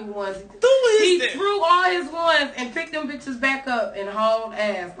know how many ones. He threw all his ones and picked them bitches back up and hauled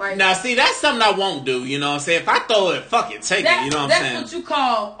ass. Like, now, see, that's something I won't do. You know what I'm saying? If I throw it, fuck it, take it. You know what I'm saying? That's what you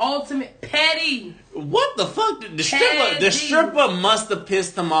call ultimate petty. What the fuck? The stripper must have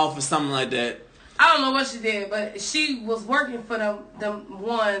pissed him off or something like that. I don't know what she did, but she was working for them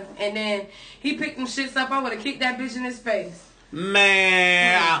ones, and then he picked them shits up. I would have kicked that bitch in his face.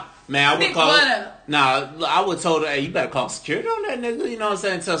 Man, I would call. Nah, I would told her, hey, you better call security on that nigga. You know what I'm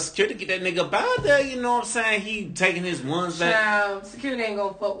saying? Tell security to get that nigga up out there. You know what I'm saying? He taking his ones back. Child, security ain't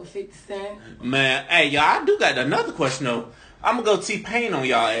gonna fuck with 50 Cent. Man, hey, y'all, I do got another question though. I'm gonna go T-Pain on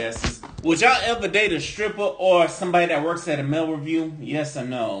y'all asses. Would y'all ever date a stripper or somebody that works at a male review? Yes or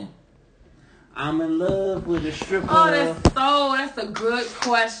no? I'm in love with a stripper. Oh, that's a good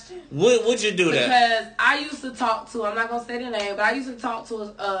question. Would you do that? Because I used to talk to, I'm not going to say the name, but I used to talk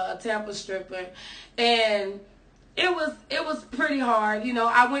to a Tampa stripper, and it was pretty hard.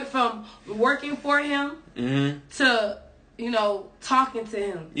 I went from working for him to, talking to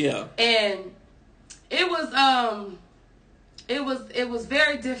him. Yeah. And it was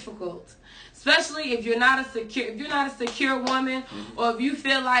very difficult. Especially if you're not a secure woman, or if you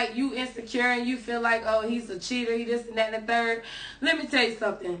feel like you insecure and you feel like, oh, he's a cheater, he this and that and the third. Let me tell you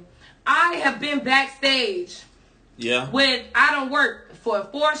something. I have been backstage. Yeah. I done worked for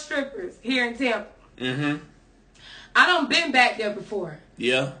 4 strippers here in Tampa. Mm-hmm. I done been back there before.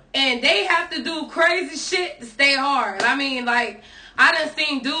 Yeah. And they have to do crazy shit to stay hard. I mean, like, I done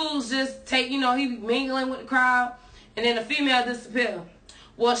seen dudes just take, he be mingling with the crowd, and then the female disappear.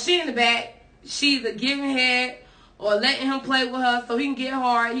 Well, she in the back. She either giving head or letting him play with her so he can get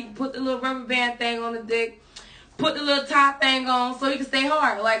hard. He can put the little rubber band thing on the dick. put the little tie thing on so he can stay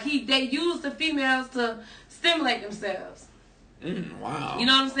hard. Like they use the females to stimulate themselves. Wow. You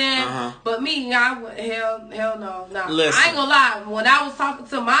know what I'm saying? Uh-huh. But me, I would hell no. Listen. I ain't gonna lie. When I was talking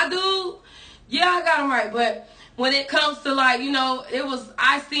to my dude, yeah, I got him right. But when it comes to like, you know,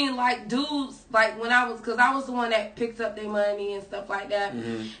 I seen like dudes like when because I was the one that picked up their money and stuff like that,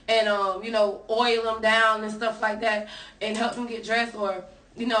 and you know, oil them down and stuff like that, and help them get dressed. Or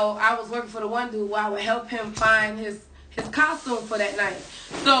you know, I was working for the one dude where I would help him find his costume for that night.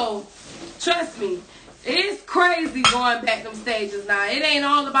 So trust me. It's crazy going back them stages now. It ain't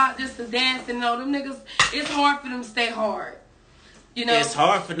all about just the dancing. No, them niggas, it's hard for them to stay hard. You know, it's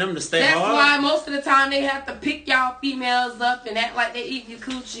hard for them to stay that's hard. That's why most of the time they have to pick y'all females up and act like they eat your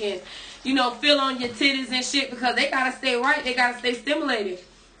coochie and, you know, feel on your titties and shit because they gotta stay right. They gotta stay stimulated.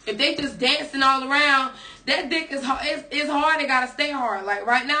 If they just dancing all around, that dick is hard. It's hard. They gotta stay hard. Like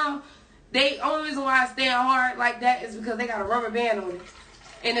right now, only reason why it's staying hard like that is because they got a rubber band on it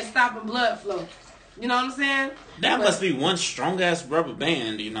and it's stopping blood flow. You know what I'm saying? That must be one strong ass rubber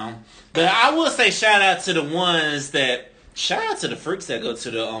band, you know. But I will say shout out to the freaks that go to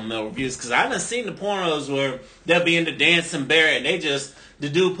the male reviews, because I done seen the pornos where they'll be in the dancing bear and the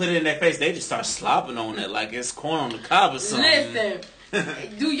dude put it in their face, they just start slopping on it like it's corn on the cob or something.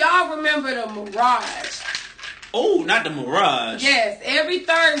 Listen, do y'all remember the Mirage? Oh, not the Mirage. Yes, every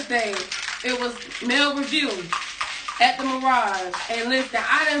Thursday it was male review at the Mirage. And listen,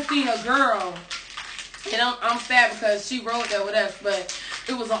 I done seen a girl. And I'm sad because she rode there with us, but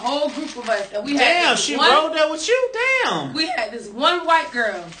it was a whole group of us. And we had rode there with you? Damn. We had this one white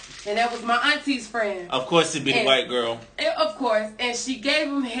girl, and that was my auntie's friend. Of course it'd be the white girl. Of course. And she gave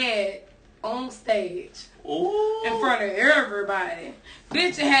him head on stage. Ooh. In front of everybody.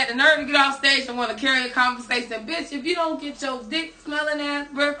 Bitch, you had the nerve to get off stage and want to carry a conversation. Bitch, if you don't get your dick smelling ass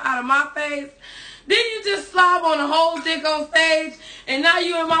breath out of my face, then you just slob on the whole dick on stage, and now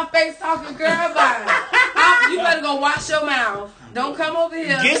you in my face talking, girl, bye. You better go wash your mouth. Don't come over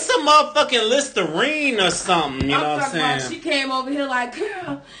here. Get some motherfucking Listerine or something, you know what I'm saying? She came over here like,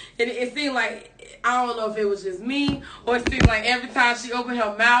 girl, and it seemed like, I don't know if it was just me, or it seemed like every time she opened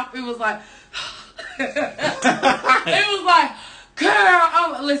her mouth, it was like, it was like,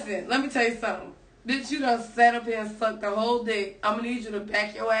 girl, listen, let me tell you something. Bitch, you done sat up here and sucked the whole dick. I'm going to need you to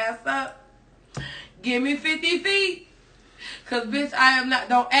back your ass up. Give me 50 feet. Because, bitch, I am not.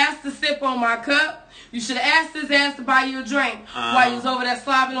 Don't ask to sip on my cup. You should have asked his ass to buy you a drink while you was over there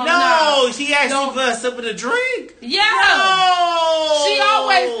slobbing on the knob. No, she asked you for a sip of the drink. Yeah. No. She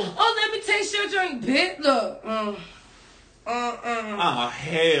always, let me taste your drink, bitch. Look. Oh,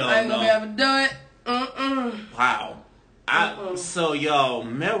 hell I ain't going to be able to do it. Wow. So, y'all,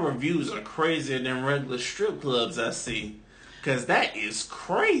 male reviews are crazier than regular strip clubs, I see. Because that is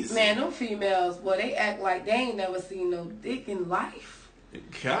crazy. Man, them females, boy, they act like they ain't never seen no dick in life.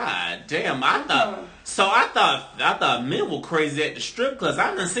 God damn, I thought men were crazy at the strip clubs.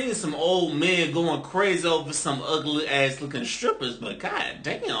 I done seen some old men going crazy over some ugly ass looking strippers, but god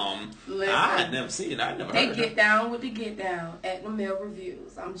damn. Listen, I had never seen it. I never heard of it. They get down with the get down at the male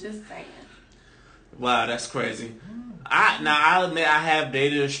reviews. I'm just saying. Wow, that's crazy. I'll admit I have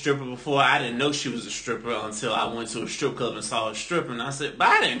dated a stripper before. I didn't know she was a stripper until I went to a strip club and saw a stripper, and I said, but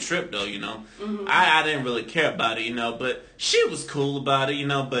I didn't trip though, you know. Mm-hmm. I didn't really care about it, you know, but she was cool about it, you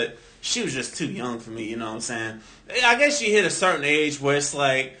know, but she was just too young for me, you know what I'm saying? I guess she hit a certain age where it's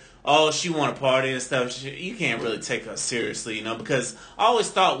like, oh, she want to party and stuff. You can't really take her seriously, you know, because I always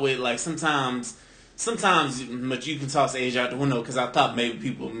thought with, like, sometimes but you can toss age out the window because I thought maybe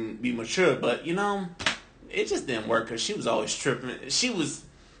people be mature, but, you know, it just didn't work because she was always tripping. She was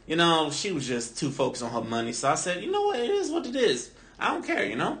just too focused on her money. So I said, you know what, it is what it is. I don't care,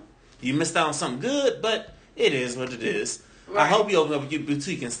 you know. You missed out on something good, but it is what it is. Right. I hope you open up your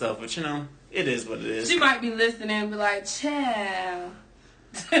boutique and stuff, but, you know, it is what it is. She might be listening and be like, child.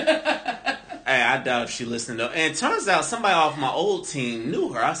 Hey, I doubt if she listened though. And it turns out somebody off my old team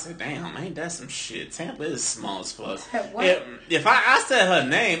knew her. I said, damn, ain't that some shit? Tampa is small as fuck. If I said her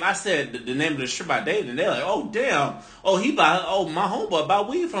name, I said the name of the strip I dated, and they're like, oh damn. Oh, my homeboy buy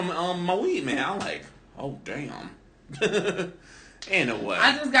weed from my weed man. I'm like, oh damn. Anyway.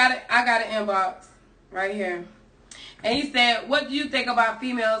 I got an inbox right here. And he said, what do you think about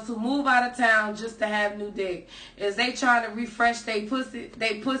females who move out of town just to have new dick? Is they trying to refresh their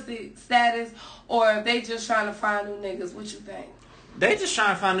pussy status, or if they just trying to find new niggas? What you think? They just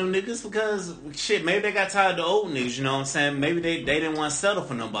trying to find new niggas because, shit, maybe they got tired of the old niggas, you know what I'm saying? Maybe they didn't want to settle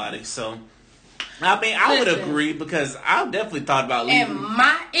for nobody. So, I mean, I would agree because I definitely thought about leaving. In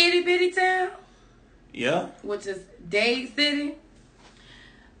my itty bitty town, yeah, which is Dade City,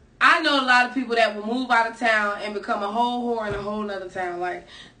 I know a lot of people that will move out of town and become a whole whore in a whole nother town. Like,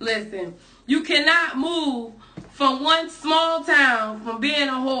 listen, you cannot move from one small town from being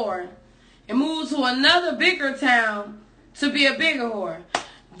a whore and move to another bigger town to be a bigger whore.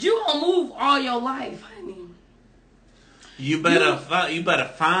 You gonna move all your life, honey. You better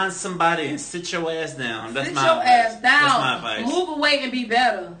find somebody and sit your ass down. That's sit my your advice. ass down. That's my advice. Move away and be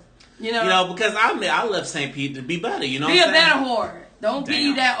better. You know, because I left St. Pete to be better. You know, be what a I'm saying? better whore. Don't be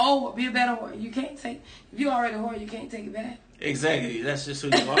Damn. that old. Be a better whore. You can't take. If you already a whore, you can't take it back. Exactly. That's just who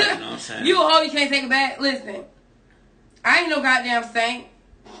you are. You know what I'm saying? You a whore, you can't take it back. Listen, I ain't no goddamn saint.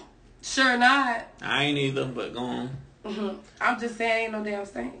 Sure not. I ain't either, but go on. I'm just saying, I ain't no damn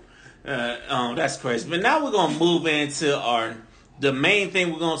saint. That's crazy. But now we're gonna move into the main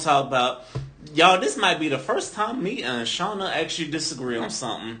thing we're gonna talk about. Y'all, this might be the first time me and Shauna actually disagree on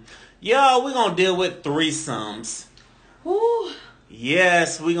something. Y'all, we're gonna deal with threesomes. Woo.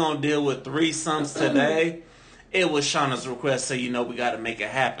 Yes, we're gonna deal with threesomes today. It was Shauna's request, so we gotta make it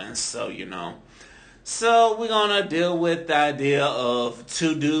happen. So So we're gonna deal with the idea of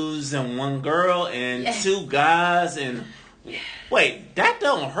 2 dudes and 1 girl and 2 guys and wait, that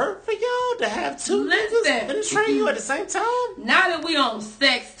don't hurt for y'all to have 2 niggas penetrating you at the same time? Now that we on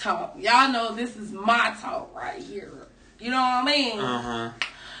sex talk, y'all know this is my talk right here. You know what I mean?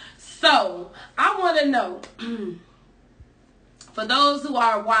 So I want to know, for those who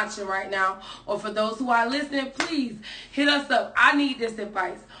are watching right now, or for those who are listening, please hit us up. I need this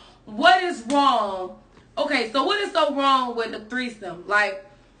advice. What is wrong? Okay, so what is so wrong with the threesome? Like,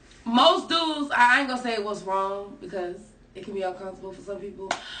 most dudes, I ain't gonna say what's wrong because it can be uncomfortable for some people,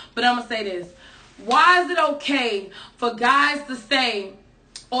 but I'm gonna say this. Why is it okay for guys to say,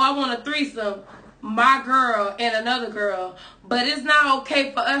 oh, I want a threesome, my girl and another girl, but it's not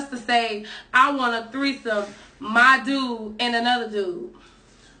okay for us to say, I want a threesome, my dude and another dude?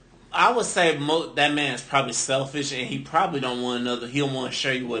 I would say that man's probably selfish, and he probably don't want another. He don't want to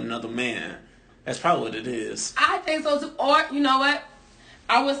share you with another man. That's probably what it is. I think so too. Or you know what?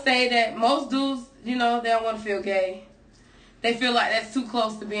 I would say that most dudes, they don't want to feel gay. They feel like that's too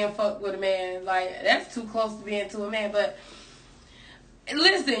close to being fucked with a man. Like, that's too close to being to a man. But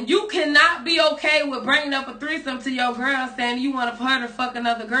listen, you cannot be okay with bringing up a threesome to your girl saying you want her to fuck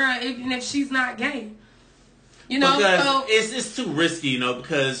another girl, even if she's not gay. Because so it's too risky,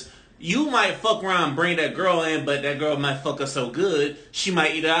 because you might fuck around and bring that girl in, but that girl might fuck her so good, she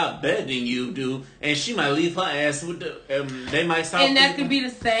might eat out better than you do, and she might leave her ass with they might stop. And that could be the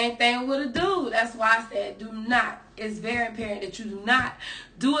same thing with a dude. That's why I said do not. It's very apparent that you do not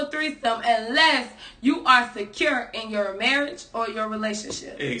do a threesome unless you are secure in your marriage or your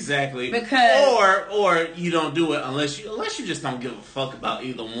relationship. Exactly. Because or you don't do it unless you just don't give a fuck about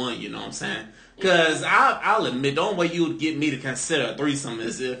either one. You know what I'm saying? Because I'll admit, the only way you would get me to consider a threesome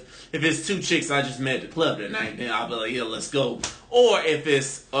is if it's 2 chicks I just met at the club that night, then I'll be like, yeah, let's go. Or if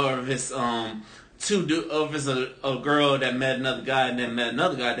it's a girl that met another guy and then met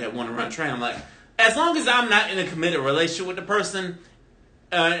another guy that want to run train. I'm like, as long as I'm not in a committed relationship with the person,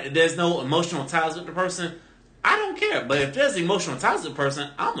 there's no emotional ties with the person, I don't care. But if there's emotional ties with the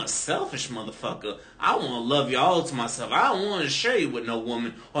person, I'm a selfish motherfucker. I want to love you all to myself. I don't want to share you with no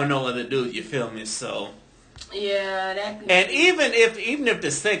woman or no other dude. You feel me? So yeah, that. And even if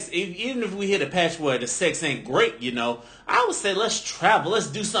the sex, even if we hit a patch where the sex ain't great, I would say let's travel. Let's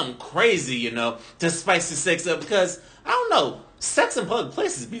do something crazy, to spice the sex up. Because I don't know, sex in public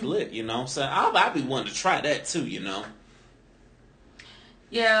places be lit, So I'd be wanting to try that too,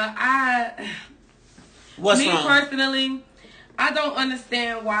 Yeah, What's wrong? Personally, I don't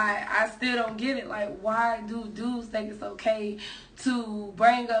understand why. I still don't get it. Like, why do dudes think it's okay to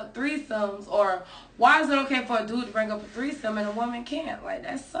bring up threesomes? Or why is it okay for a dude to bring up a threesome and a woman can't? Like,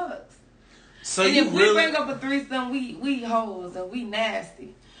 that sucks. So and you if really... we bring up a threesome, we hoes and we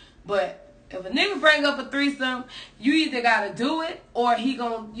nasty. But if a nigga bring up a threesome, you either gotta do it or he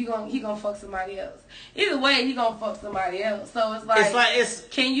gonna fuck somebody else. Either way, he gonna fuck somebody else. So it's like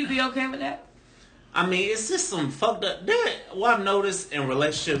can you be okay with that? I mean, it's just some fucked up. What I've noticed in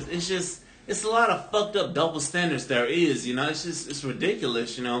relationships, it's a lot of fucked up double standards there is, it's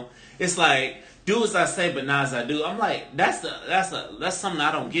ridiculous, It's like, do as I say, but not as I do. I'm like, that's something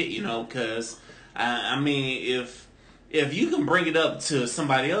I don't get, because, I mean, if you can bring it up to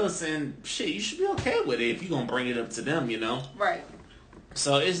somebody else, and shit, you should be okay with it if you're going to bring it up to them, Right.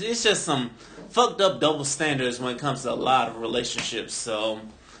 So it's just some fucked up double standards when it comes to a lot of relationships, so...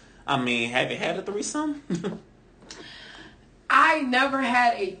 I mean, have you had a threesome? I never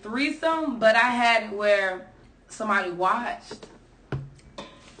had a threesome, but I had it where somebody watched.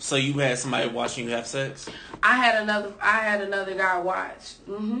 So you had somebody watching you have sex? I had another guy watch.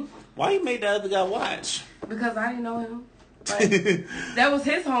 Why you made the other guy watch? Because I didn't know him. Like, that was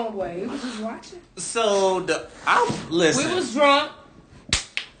his homeboy. He was just watching. So listen. We was drunk.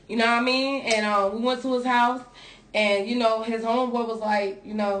 You know what I mean? And we went to his house, and you know his homeboy was like,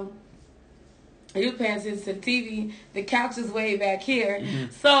 you know, he was paying attention to the TV. The couch is way back here.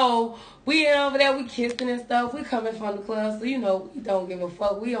 Mm-hmm. So we in over there, we kissing and stuff. We coming from the club, so you know, we don't give a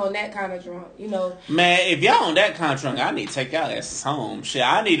fuck. We on that kind of drunk, you know. Man, if y'all on that kind of drunk, I need to take y'all asses home. Shit,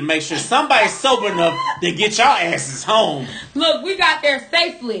 I need to make sure somebody's sober enough to get y'all asses home. Look, we got there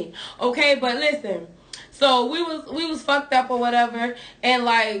safely, okay? But listen, so we was fucked up or whatever, and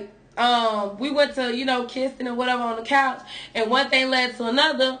like, we went to, you know, kissing and whatever on the couch, and one thing led to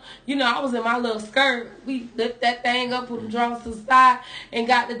another. You know, I was in my little skirt. We lift that thing up, put the drums to the side, and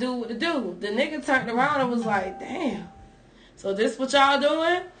got to do what to do. The nigga turned around and was like, damn, so this what y'all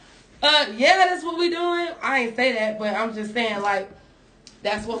doing? Yeah, that's what we doing. I ain't say that, but I'm just saying, like,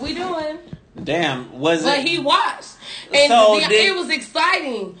 that's what we doing. Damn, was it? But he watched. And so it was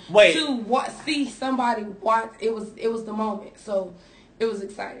exciting to see somebody watch. It was the moment. So it was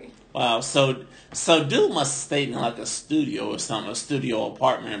exciting. Wow, so dude must have stayed in like a studio or something, a studio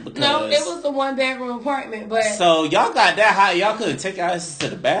apartment, because no, it was a 1-bedroom apartment. But so y'all got that high, y'all couldn't take your asses to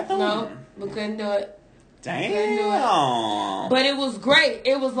the bathroom? No, we couldn't do it. Damn. Couldn't do it. But it was great.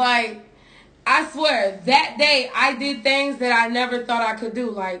 It was like, I swear, that day I did things that I never thought I could do,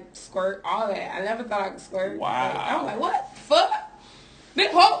 like squirt, all that. I never thought I could squirt. Wow. Like, I was like, what the fuck?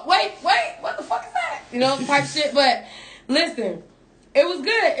 Wait, what the fuck is that? You know, type shit. But listen. It was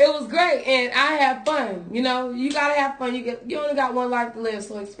good. It was great, and I had fun. You know, you gotta have fun. You only got one life to live,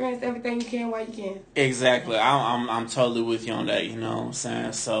 so experience everything you can while you can. Exactly. I'm totally with you on that. You know what I'm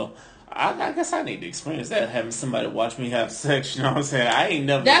saying? So I guess I need to experience that, having somebody watch me have sex. You know what I'm saying? I ain't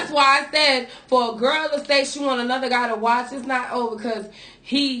never. That's why I said for a girl to say she want another guy to watch, it's not because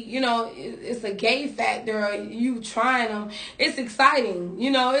he, you know, it's a gay factor. Or you trying him, it's exciting.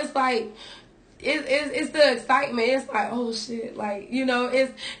 You know, it's like. It's the excitement. It's like, oh shit, like, you know,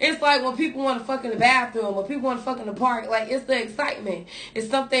 it's like when people want to fuck in the bathroom, when people want to fuck in the park, like, it's the excitement. It's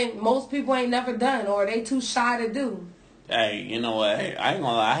something most people ain't never done or they too shy to do. Hey, you know what? Hey, I ain't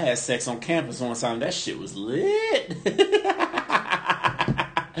gonna lie, I had sex on campus one time. That shit was lit.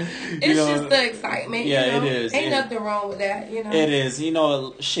 It's just the excitement. Yeah, you know? it is. Ain't nothing wrong with that, you know. It is. You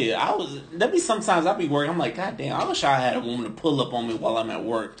know, shit. Sometimes I be working. I'm like, God damn, I wish I had a woman to pull up on me while I'm at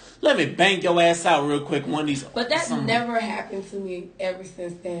work. Let me bang your ass out real quick. One of these. But that never happened to me ever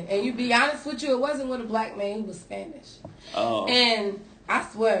since then. And you be honest with you, it wasn't with a black man. He was Spanish. Oh. And I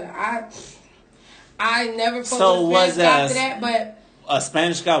swear, I never fucked with a Spanish guy after that. But a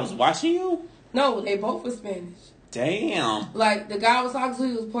Spanish guy was watching you? No, they both were Spanish. Damn. Like, the guy I was talking to,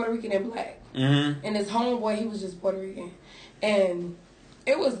 he was Puerto Rican and black. Mm-hmm. And his homeboy, he was just Puerto Rican. And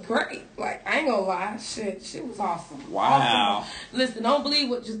it was great. Like, I ain't gonna lie. Shit was awesome. Wow. Awesome. Listen, don't believe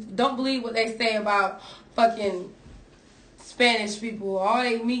what they say about fucking Spanish people. All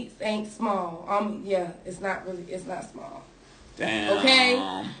they meats ain't small. Yeah, it's not small. Damn.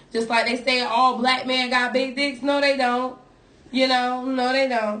 Okay? Just like they say all black men got big dicks. No, they don't. You know? No, they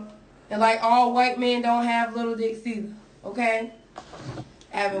don't. And like all white men don't have little dicks either, okay?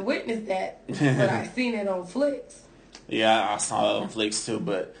 I haven't witnessed that, but I seen it on flicks. Yeah, I saw it on flicks too,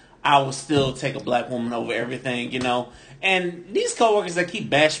 but I would still take a black woman over everything, you know? And these coworkers that keep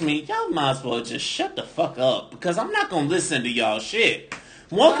bashing me, y'all might as well just shut the fuck up, because I'm not going to listen to y'all shit.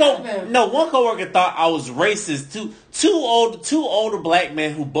 One coworker thought I was racist. Two older black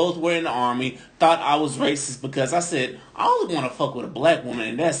men who both were in the army thought I was racist because I said I only want to fuck with a black woman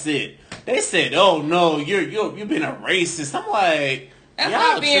and that's it. They said, "Oh no, you're being a racist." I'm like, that's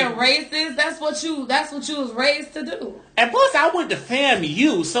not being racist. That's what you was raised to do. And plus, I went to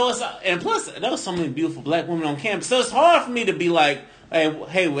FAMU, so plus there was so many beautiful black women on campus, so it's hard for me to be like,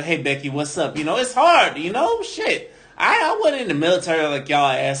 hey, Becky, what's up? You know, it's hard. You know, shit. I wasn't in the military like y'all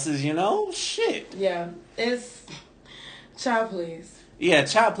asses, you know? Shit. Yeah, it's child please. Yeah,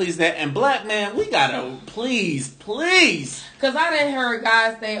 child please that. And black man, we gotta please. Because I didn't hear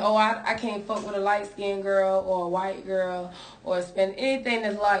guys say, oh, I can't fuck with a light-skinned girl or a white girl or spend anything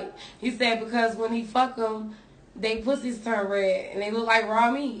that's light. He said because when he fuck them, they pussies turn red and they look like raw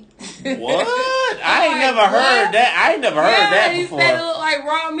meat. What? I ain't never heard that. I ain't never heard that before. He said it looked like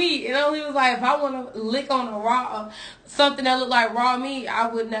raw meat. You know, he was like, if I want to lick on something that looked like raw meat, I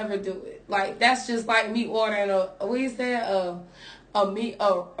would never do it. Like, that's just like me ordering a rare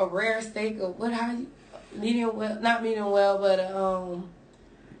steak or medium well, not medium well, but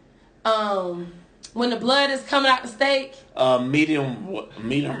when the blood is coming out the steak. Medium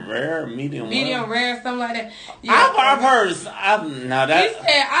rare, medium rare, something like that. Yeah, I've heard. Now that he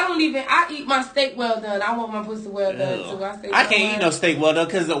said, I eat my steak well done. I want my pussy well done too. I can't eat no steak well done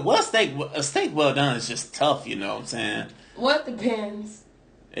because a steak well done is just tough. You know what I'm saying? Well, it depends.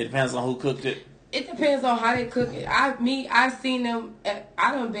 It depends on who cooked it. It depends on how they cook it. I seen them.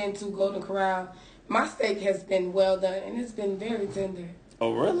 I done been to Golden Corral. My steak has been well done and it's been very tender.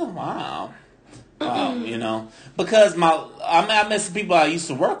 Oh really? Wow. You know, because I met some people I used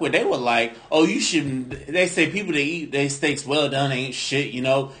to work with. They were like, "Oh, you shouldn't." They say people that eat their steaks well done ain't shit. You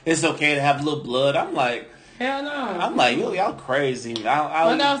know, it's okay to have a little blood. I'm like, hell no. I'm like, y'all crazy.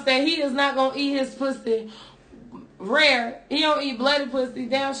 Well, no, say he is not gonna eat his pussy rare. He don't eat bloody pussy.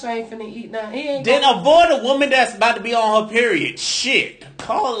 Damn sure ain't finna eat nothing. He ain't then avoid a woman that's about to be on her period. Shit,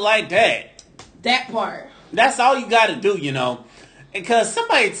 call it like that. That part. That's all you got to do. You know. Because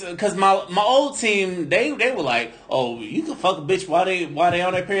my old team, they were like, oh, you can fuck a bitch while they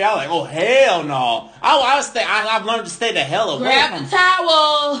on their period. I was like, oh hell no. I've learned to stay the hell away Grab from. the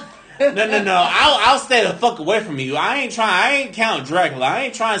towel. No. I'll stay the fuck away from you. I ain't Count Dracula. I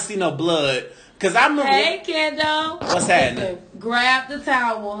ain't trying to see no blood. Cause I remember. Hey kiddo. What's happening? Grab the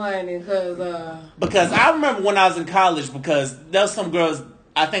towel, honey. Because I remember when I was in college. Because there was some girls.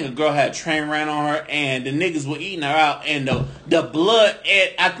 I think a girl had a train ran on her, and the niggas were eating her out, and the blood. And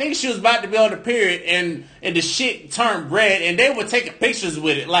I think she was about to be on the period, and the shit turned red, and they were taking pictures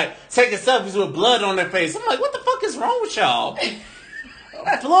with it, like taking selfies with blood on their face. I'm like, what the fuck is wrong with y'all?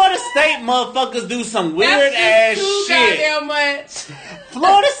 Florida State motherfuckers do some weird ass shit. Goddamn much.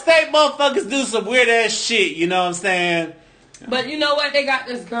 Florida State motherfuckers do some weird ass shit. You know what I'm saying? But you know what? They got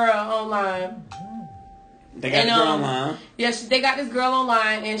this girl online. They got the girl online. Yeah, they got this girl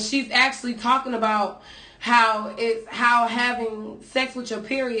online, and she's actually talking about how having sex with your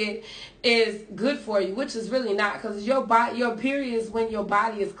period is good for you, which is really not, because your period is when your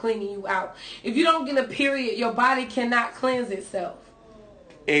body is cleaning you out. If you don't get a period, your body cannot cleanse itself.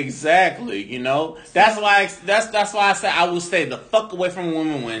 Exactly, you know. That's why I said I will stay the fuck away from a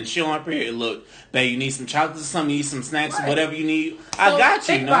woman when she on her period. Look, babe, you need some chocolate or something, you need some snacks or whatever you need. I got you.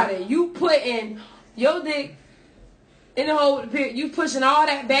 Think about it. You putting your dick in the hole with the period. You pushing all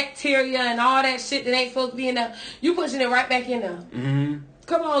that bacteria and all that shit that ain't supposed to be in there. You pushing it right back in there. Mm-hmm.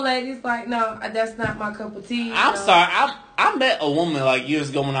 Come on, ladies. Like, no, that's not my cup of tea. I'm sorry. I met a woman like years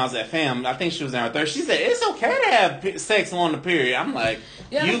ago when I was at FAM. I think she was in her 30s. She said, it's okay to have sex on the period. I'm like,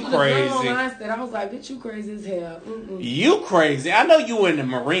 yeah, you crazy. I was like, bitch, you crazy as hell. Mm-mm. You crazy. I know you were in the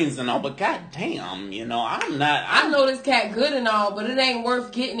Marines and all, but goddamn, you know, I'm not. I know this cat good and all, but it ain't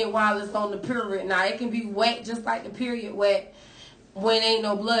worth getting it while it's on the period. Now, it can be wet just like the period wet when ain't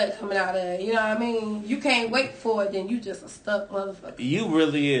no blood coming out of it. You know what I mean? You can't wait for it, then you just a stuck motherfucker. You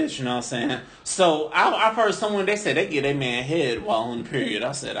really is, you know what I'm saying? So, I've heard someone, they said they get their man head while on the period.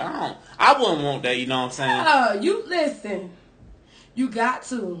 I said, I wouldn't want that, you know what I'm saying? You listen. You got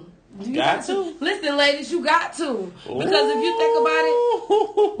to. You got to? Listen, ladies, you got to. Because if you think about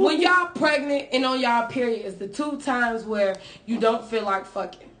it, when y'all pregnant and on y'all period, it's the 2 times where you don't feel like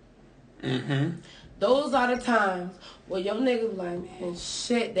fucking. Mm-hmm. Those are the times where your niggas like, man,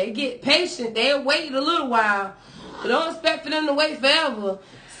 shit, they get patient. They'll wait a little while. But don't expect for them to wait forever.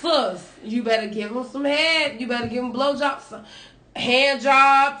 Sus, you better give them some head. You better give them blowjobs, hand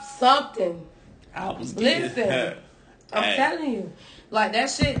jobs, something. Listen, I'm telling you. Like, that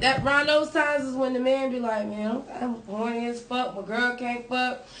shit, that around those times is when the man be like, man, I'm horny as fuck. My girl can't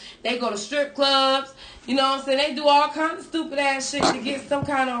fuck. They go to strip clubs. You know what I'm saying? They do all kinds of stupid ass shit to get some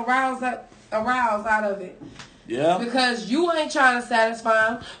kind of aroused out of it. Yeah. Because you ain't trying to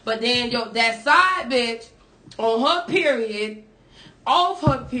satisfy him. But then that side bitch on her period, off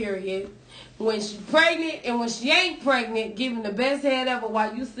her period, when she pregnant and when she ain't pregnant, giving the best head ever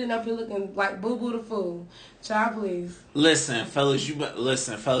while you sitting up here looking like boo-boo the fool. Child, please. Listen, fellas, you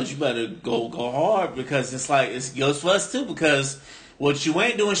better go hard, because it's like, it goes for us too, because what you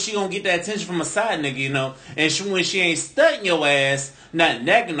ain't doing, she gonna get that attention from a side nigga, you know, and when she ain't stunting your ass, not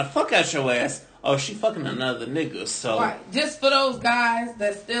nagging the fuck out your ass, oh, she fucking another nigga, so. Right, just for those guys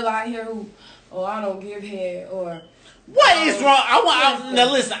that's still out here who, oh, I don't give head, or what is wrong?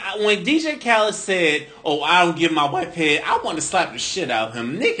 Now listen. When DJ Khaled said, "Oh, I don't give my wife head," I want to slap the shit out of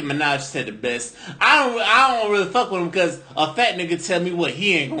him. Nicki Minaj said the best. I don't really fuck with him because a fat nigga tell me what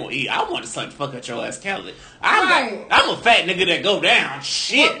he ain't gonna eat. I want to slap the fuck out your ass, Khaled. I'm a fat nigga that go down.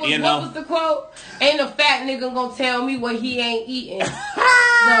 Shit, you know. What was the quote? Ain't a fat nigga gonna tell me what he ain't eating. The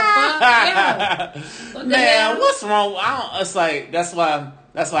fuck? Yeah. Man, what's wrong? It's like that's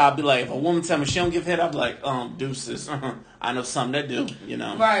why I'll be like, if a woman tell me she don't give head, I'll be like, deuces. I know something that do, you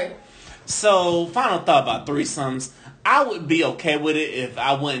know. Right. So, final thought about threesomes. I would be okay with it if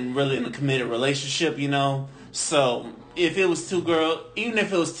I wasn't really in a committed relationship, you know. So, if it was two girls, even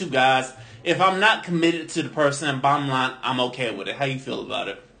if it was two guys, if I'm not committed to the person, bottom line, I'm okay with it. How you feel about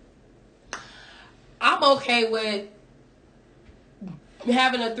it? I'm okay with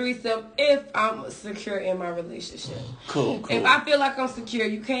having a threesome if I'm secure in my relationship. Cool. If I feel like I'm secure,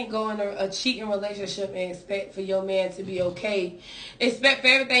 you can't go in a cheating relationship and expect for your man to be okay. Expect for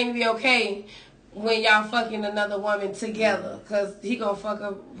everything to be okay when y'all fucking another woman together, because he gonna fuck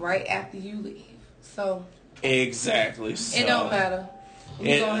her right after you leave. So exactly. So, it don't matter.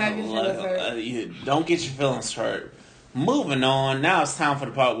 You gonna have your feelings hurt. You don't get your feelings hurt. Moving on. Now it's time for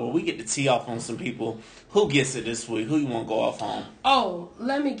the part where we get to tee off on some people. Who gets it this week? Who you want to go off on? Oh,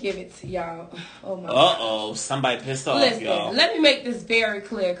 let me give it to y'all. Oh my God. Somebody pissed off, Listen, y'all. let me make this very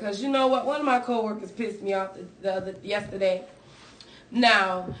clear, because you know what? One of my coworkers pissed me off yesterday.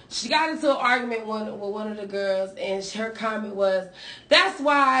 Now, she got into an argument with one of the girls, and her comment was, that's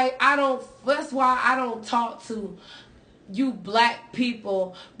why I don't talk to you black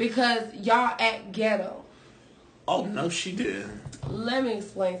people, because y'all act ghetto. Oh, no, she didn't. Let me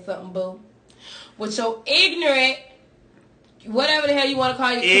explain something, boo. With your ignorant, whatever the hell you want to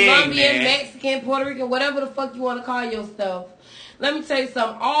call you, Colombian, Mexican, Puerto Rican, whatever the fuck you want to call yourself. Let me tell you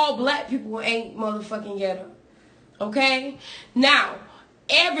something. All black people ain't motherfucking ghetto. Okay? Now,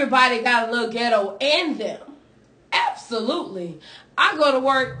 everybody got a little ghetto in them. Absolutely. I go to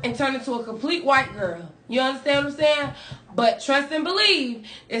work and turn into a complete white girl. You understand what I'm saying? But trust and believe,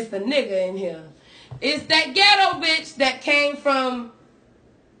 it's the nigga in here. It's that ghetto bitch that came from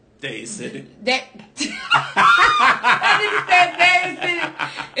Day City. That nigga said Day City.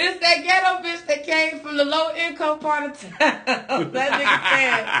 It's that ghetto bitch that came from the low income part of town. That nigga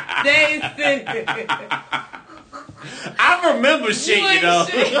said Day City. I remember shit, you know.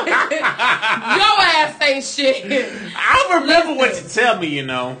 Shit. Your ass ain't shit. I remember what you tell me, you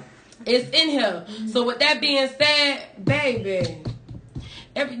know. It's in here. So with that being said, baby,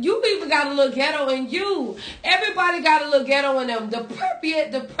 you even got a little ghetto in you. Everybody got a little ghetto in them. The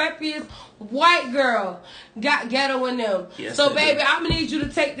preppiest white girl got ghetto in them. Yes, so baby, I'm gonna need you to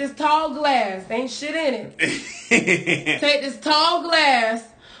take this tall glass. Ain't shit in it. Take this tall glass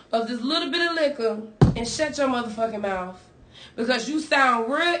of this little bit of liquor and shut your motherfucking mouth. Because you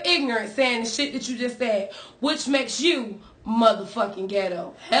sound real ignorant saying the shit that you just said, which makes you motherfucking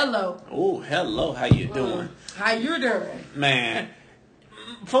ghetto. Hello. Oh, hello. How you doing? How you doing? Man,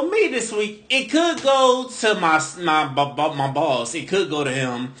 for me this week, it could go to my boss. It could go to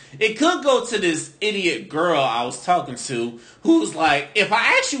him. It could go to this idiot girl I was talking to, who's like, if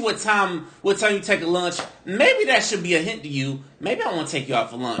I ask you what time you take a lunch, maybe that should be a hint to you. Maybe I want to take you out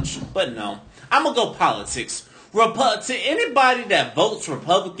for lunch. But no, I'm gonna go politics. To anybody that votes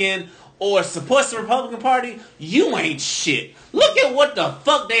Republican or supports the Republican Party, you ain't shit. Look at what the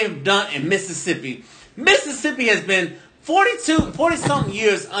fuck they've done in Mississippi. Mississippi has been 40-something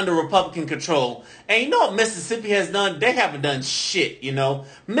years under Republican control. And you know what Mississippi has done? They haven't done shit, you know.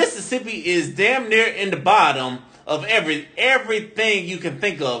 Mississippi is damn near in the bottom of everything you can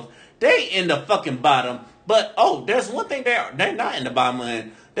think of. They in the fucking bottom. But, there's one thing they're not in the bottom of.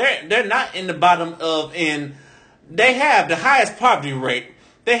 They're not in the bottom of, and they have the highest poverty rate.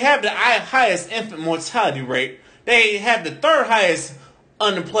 They have the highest infant mortality rate. They have the third highest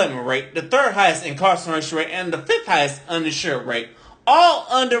unemployment rate, the third highest incarceration rate, and the fifth highest uninsured rate. All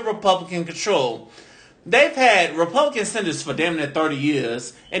under Republican control. They've had Republican senators for damn near 30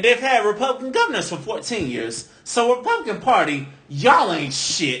 years, and they've had Republican governors for 14 years. So Republican Party, y'all ain't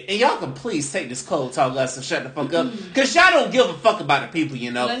shit. And y'all can please take this cold talk glass and shut the fuck up. Because y'all don't give a fuck about the people, you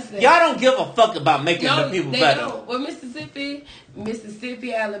know. Listen, y'all don't give a fuck about making the people better. Don't. Well,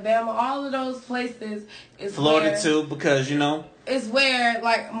 Mississippi, Alabama, all of those places is Florida too, because, you know. It's where,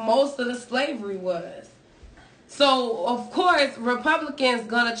 like, most of the slavery was. So, of course, Republicans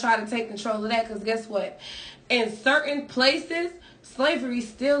going to try to take control of that, because guess what? In certain places, slavery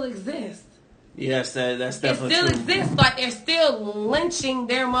still exists. Yes, that's definitely true. It still exists. Like, they're still lynching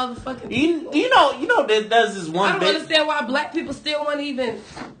their motherfucking people. You know, there's this one I don't understand why black people still want to even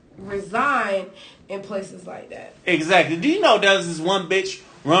resign in places like that. Exactly. Do you know there's this one bitch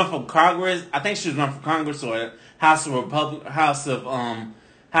run for Congress? I think she was running for Congress or House of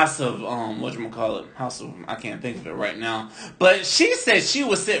I can't think of it right now. But she said she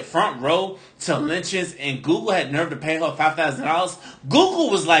would sit front row to lynchings, and Google had nerve to pay her $5,000. Google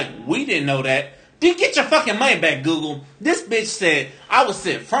was like, we didn't know that. Then get your fucking money back, Google. This bitch said, I would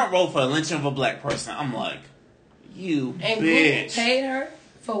sit front row for a lynching of a black person. I'm like, you and bitch. Google paid her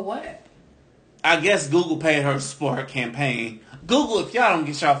for what? I guess Google paid her to support her campaign. Google, if y'all don't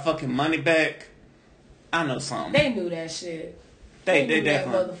get y'all fucking money back, I know something. They knew that shit. They knew that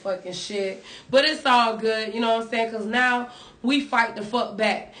definitely. motherfucking shit. But it's all good, you know what I'm saying? Because now we fight the fuck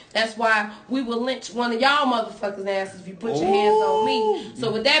back. That's why we will lynch one of y'all motherfuckers' asses if you put your hands on me.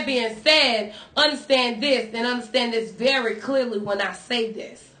 So with that being said, understand this and understand this very clearly when I say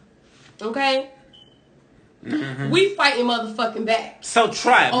this. Okay? Mm-hmm. We fighting motherfucking back. So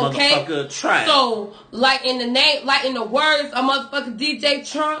try it, okay? Motherfucker. Try it. So, like in the words of motherfucking DJ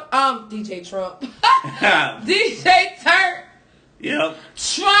Trump, DJ Turk. Yep.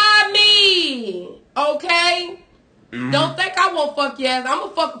 Try me, okay? Mm-hmm. Don't think I won't fuck your ass. I'm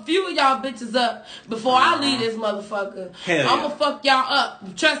gonna fuck a few of y'all bitches up before I leave this motherfucker. Hell I'm gonna fuck y'all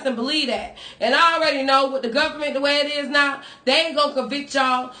up. Trust and believe that. And I already know with the government the way it is now, they ain't gonna convict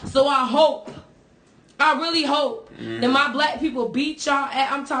y'all. So I really hope that my black people beat y'all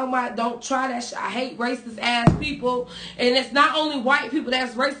at. I'm talking about don't try that shit. I hate racist ass people. And it's not only white people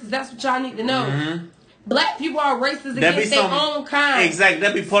that's racist. That's what y'all need to know. Mm-hmm. Black people are racist against their own kind. Exactly.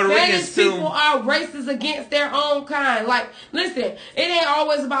 That be Puerto Ricans too. People are racist against their own kind. Like, listen, it ain't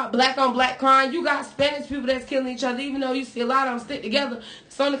always about black on black crime. You got Spanish people that's killing each other, even though you see a lot of them stick together.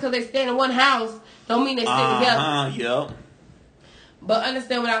 It's only because they stay in one house. Don't mean they stick together. Yep. But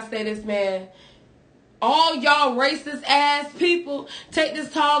understand when I say this, man. All y'all racist ass people, take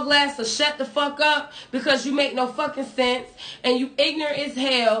this tall glass to shut the fuck up because you make no fucking sense and you ignorant as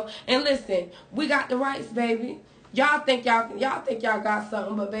hell. And listen, we got the rights, baby. Y'all think y'all got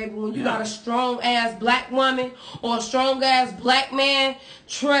something, but baby, when you got a strong ass black woman or a strong ass black man,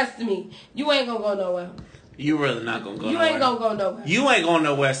 trust me, you ain't gonna go nowhere. You really not gonna go nowhere. You ain't gonna go nowhere. You ain't going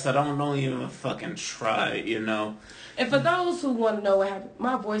nowhere, so don't even fucking try, you know. And for those who want to know what happened,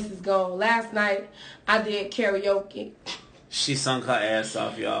 my voice is gone. Last night, I did karaoke. She sung her ass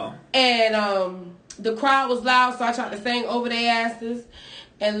off, y'all. And the crowd was loud, so I tried to sing over their asses.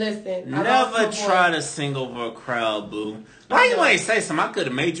 And listen, never try to sing over a crowd, boo. Why you ain't say something? I could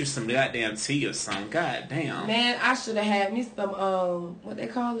have made you some goddamn tea or something. God damn. Man, I should have had me some what they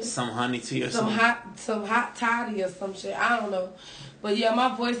call it? Some honey tea or something. Some hot toddy or some shit. I don't know. But yeah,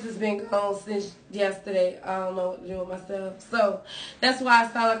 my voice has been gone since yesterday. I don't know what to do with myself. So that's why I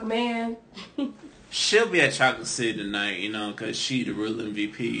sound like a man. She'll be at Chocolate City tonight, you know, because she the real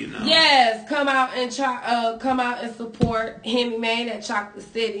MVP, you know. Yes, come out and support Hemi Man at Chocolate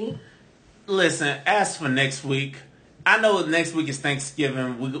City. Listen, as for next week, I know next week is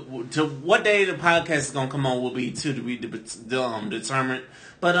Thanksgiving. To what day the podcast is gonna come on will be to be determined.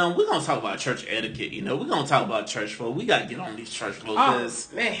 But we're gonna talk about church etiquette. You know, we're gonna talk about church folk. We gotta get on these church folk because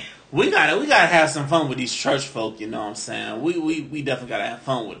we gotta have some fun with these church folk. You know what I'm saying? We definitely gotta have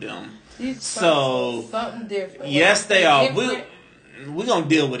fun with them. So something different. Yes, they are. We're going to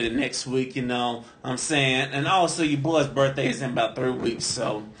deal with it next week, you know what I'm saying? And also, your boy's birthday is in about 3 weeks,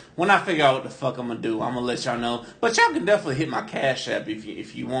 so when I figure out what the fuck I'm going to do, I'm going to let y'all know. But y'all can definitely hit my Cash App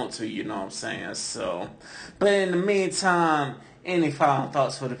if you want to, you know what I'm saying? So, but in the meantime, any final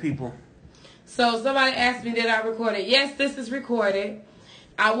thoughts for the people? So, somebody asked me, did I record it? Yes, this is recorded.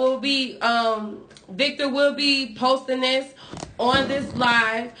 I will be, Victor will be posting this on this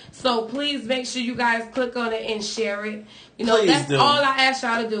live, so please make sure you guys click on it and share it. You know, that's all I ask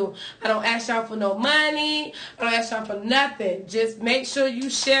y'all to do. I don't ask y'all for no money. I don't ask y'all for nothing. Just make sure you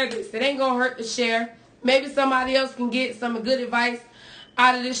share this. It ain't gonna hurt to share. Maybe somebody else can get some good advice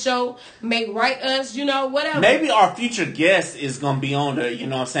out of this show. May write us, you know, whatever. Maybe our future guest is gonna be on there, you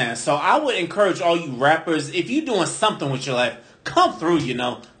know what I'm saying? So I would encourage all you rappers, if you're doing something with your life, come through, you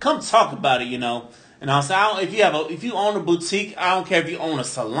know. Come talk about it, you know. And I'm saying, if you own a boutique, I don't care if you own a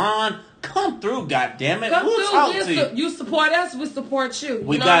salon, come through, goddammit. We'll talk to you. You support us, we support you.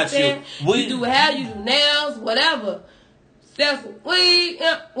 We got you. You do hair, you do nails, whatever. Sell some weed,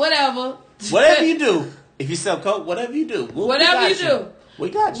 whatever. Whatever you do. If you sell coke, whatever you do. Whatever you do. We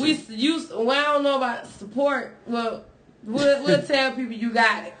got you. I don't know about support. Well, we'll tell people you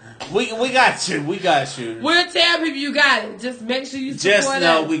got it. We got you. We got you. We'll tell people you got it. Just make sure you support us. Just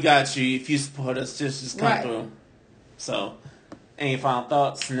know we got you. If you support us, just come through. So, any final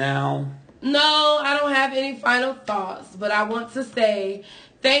thoughts now? No, I don't have any final thoughts. But I want to say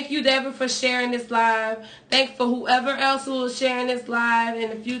thank you, Deborah, for sharing this live. Thanks for whoever else who is sharing this live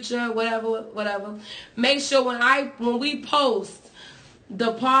in the future, whatever. Make sure when we post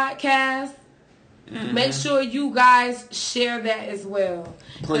the podcast, make sure you guys share that as well.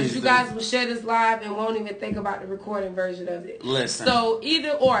 Because you guys will share this live and won't even think about the recording version of it. Listen. So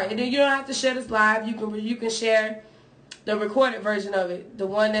either or. And then you don't have to share this live. You can share the recorded version of it. The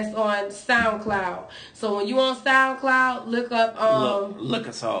one that's on SoundCloud. So when you on SoundCloud, look up... Look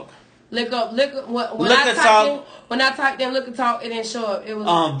us talk. Look up. When I typed in Liquor Talk, it didn't show up. It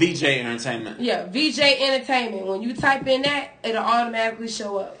was VJ Entertainment. Yeah, VJ Entertainment. When you type in that, it'll automatically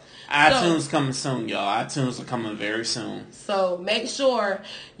show up. iTunes coming soon, y'all. iTunes are coming very soon. So make sure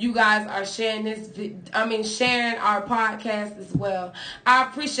you guys are sharing sharing our podcast as well. I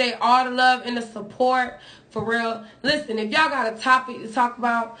appreciate all the love and the support. For real. Listen, if y'all got a topic to talk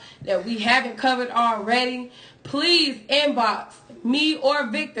about that we haven't covered already, please inbox me or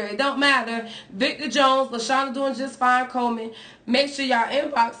Victor. It don't matter. Victor Jones, LaShawna Doing Just Fine Coleman. Make sure y'all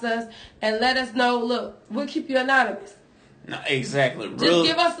inbox us and let us know. Look, we'll keep you anonymous. No, exactly. Just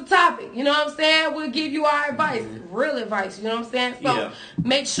give us a topic. You know what I'm saying? We'll give you our advice. Real advice. You know what I'm saying? So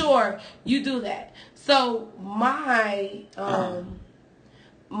make sure you do that. So my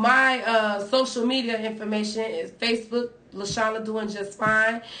social media information is Facebook, LaShawna Doing Just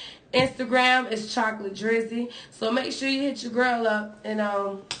Fine. Instagram is Chocolate Drizzy. So make sure you hit your girl up and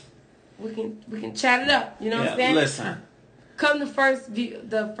we can chat it up. You know what I'm saying? Listen. Come the first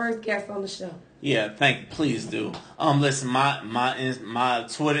guest on the show. Yeah, thank you. Please do. Listen, my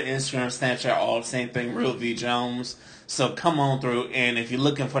Twitter, Instagram, Snapchat, all the same thing. Real V Jones. So come on through, and if you're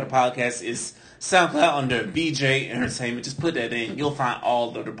looking for the podcast, it's SoundCloud under BJ Entertainment. Just put that in. You'll find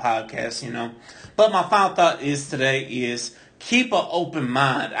all of the podcasts, you know. But my final thought is today is keep an open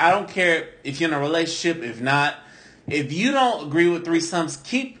mind. I don't care if you're in a relationship, if not. If you don't agree with threesomes,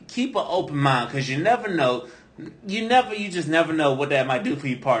 keep an open mind because you never know. You just never know what that might do for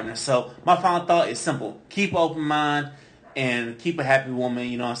your partner. So my final thought is simple. Keep an open mind and keep a happy woman,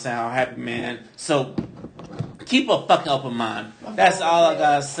 you know what I'm saying, or a happy man. So keep a fucking open mind. That's all I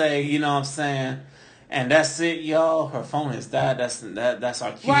gotta say, you know what I'm saying? And that's it, y'all. Her phone has died. That's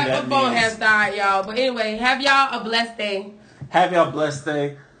our cue. Right, her phone has died, y'all. But anyway, have y'all a blessed day. Have y'all a blessed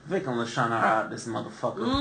day. Vic and LaShawna are out this motherfucker.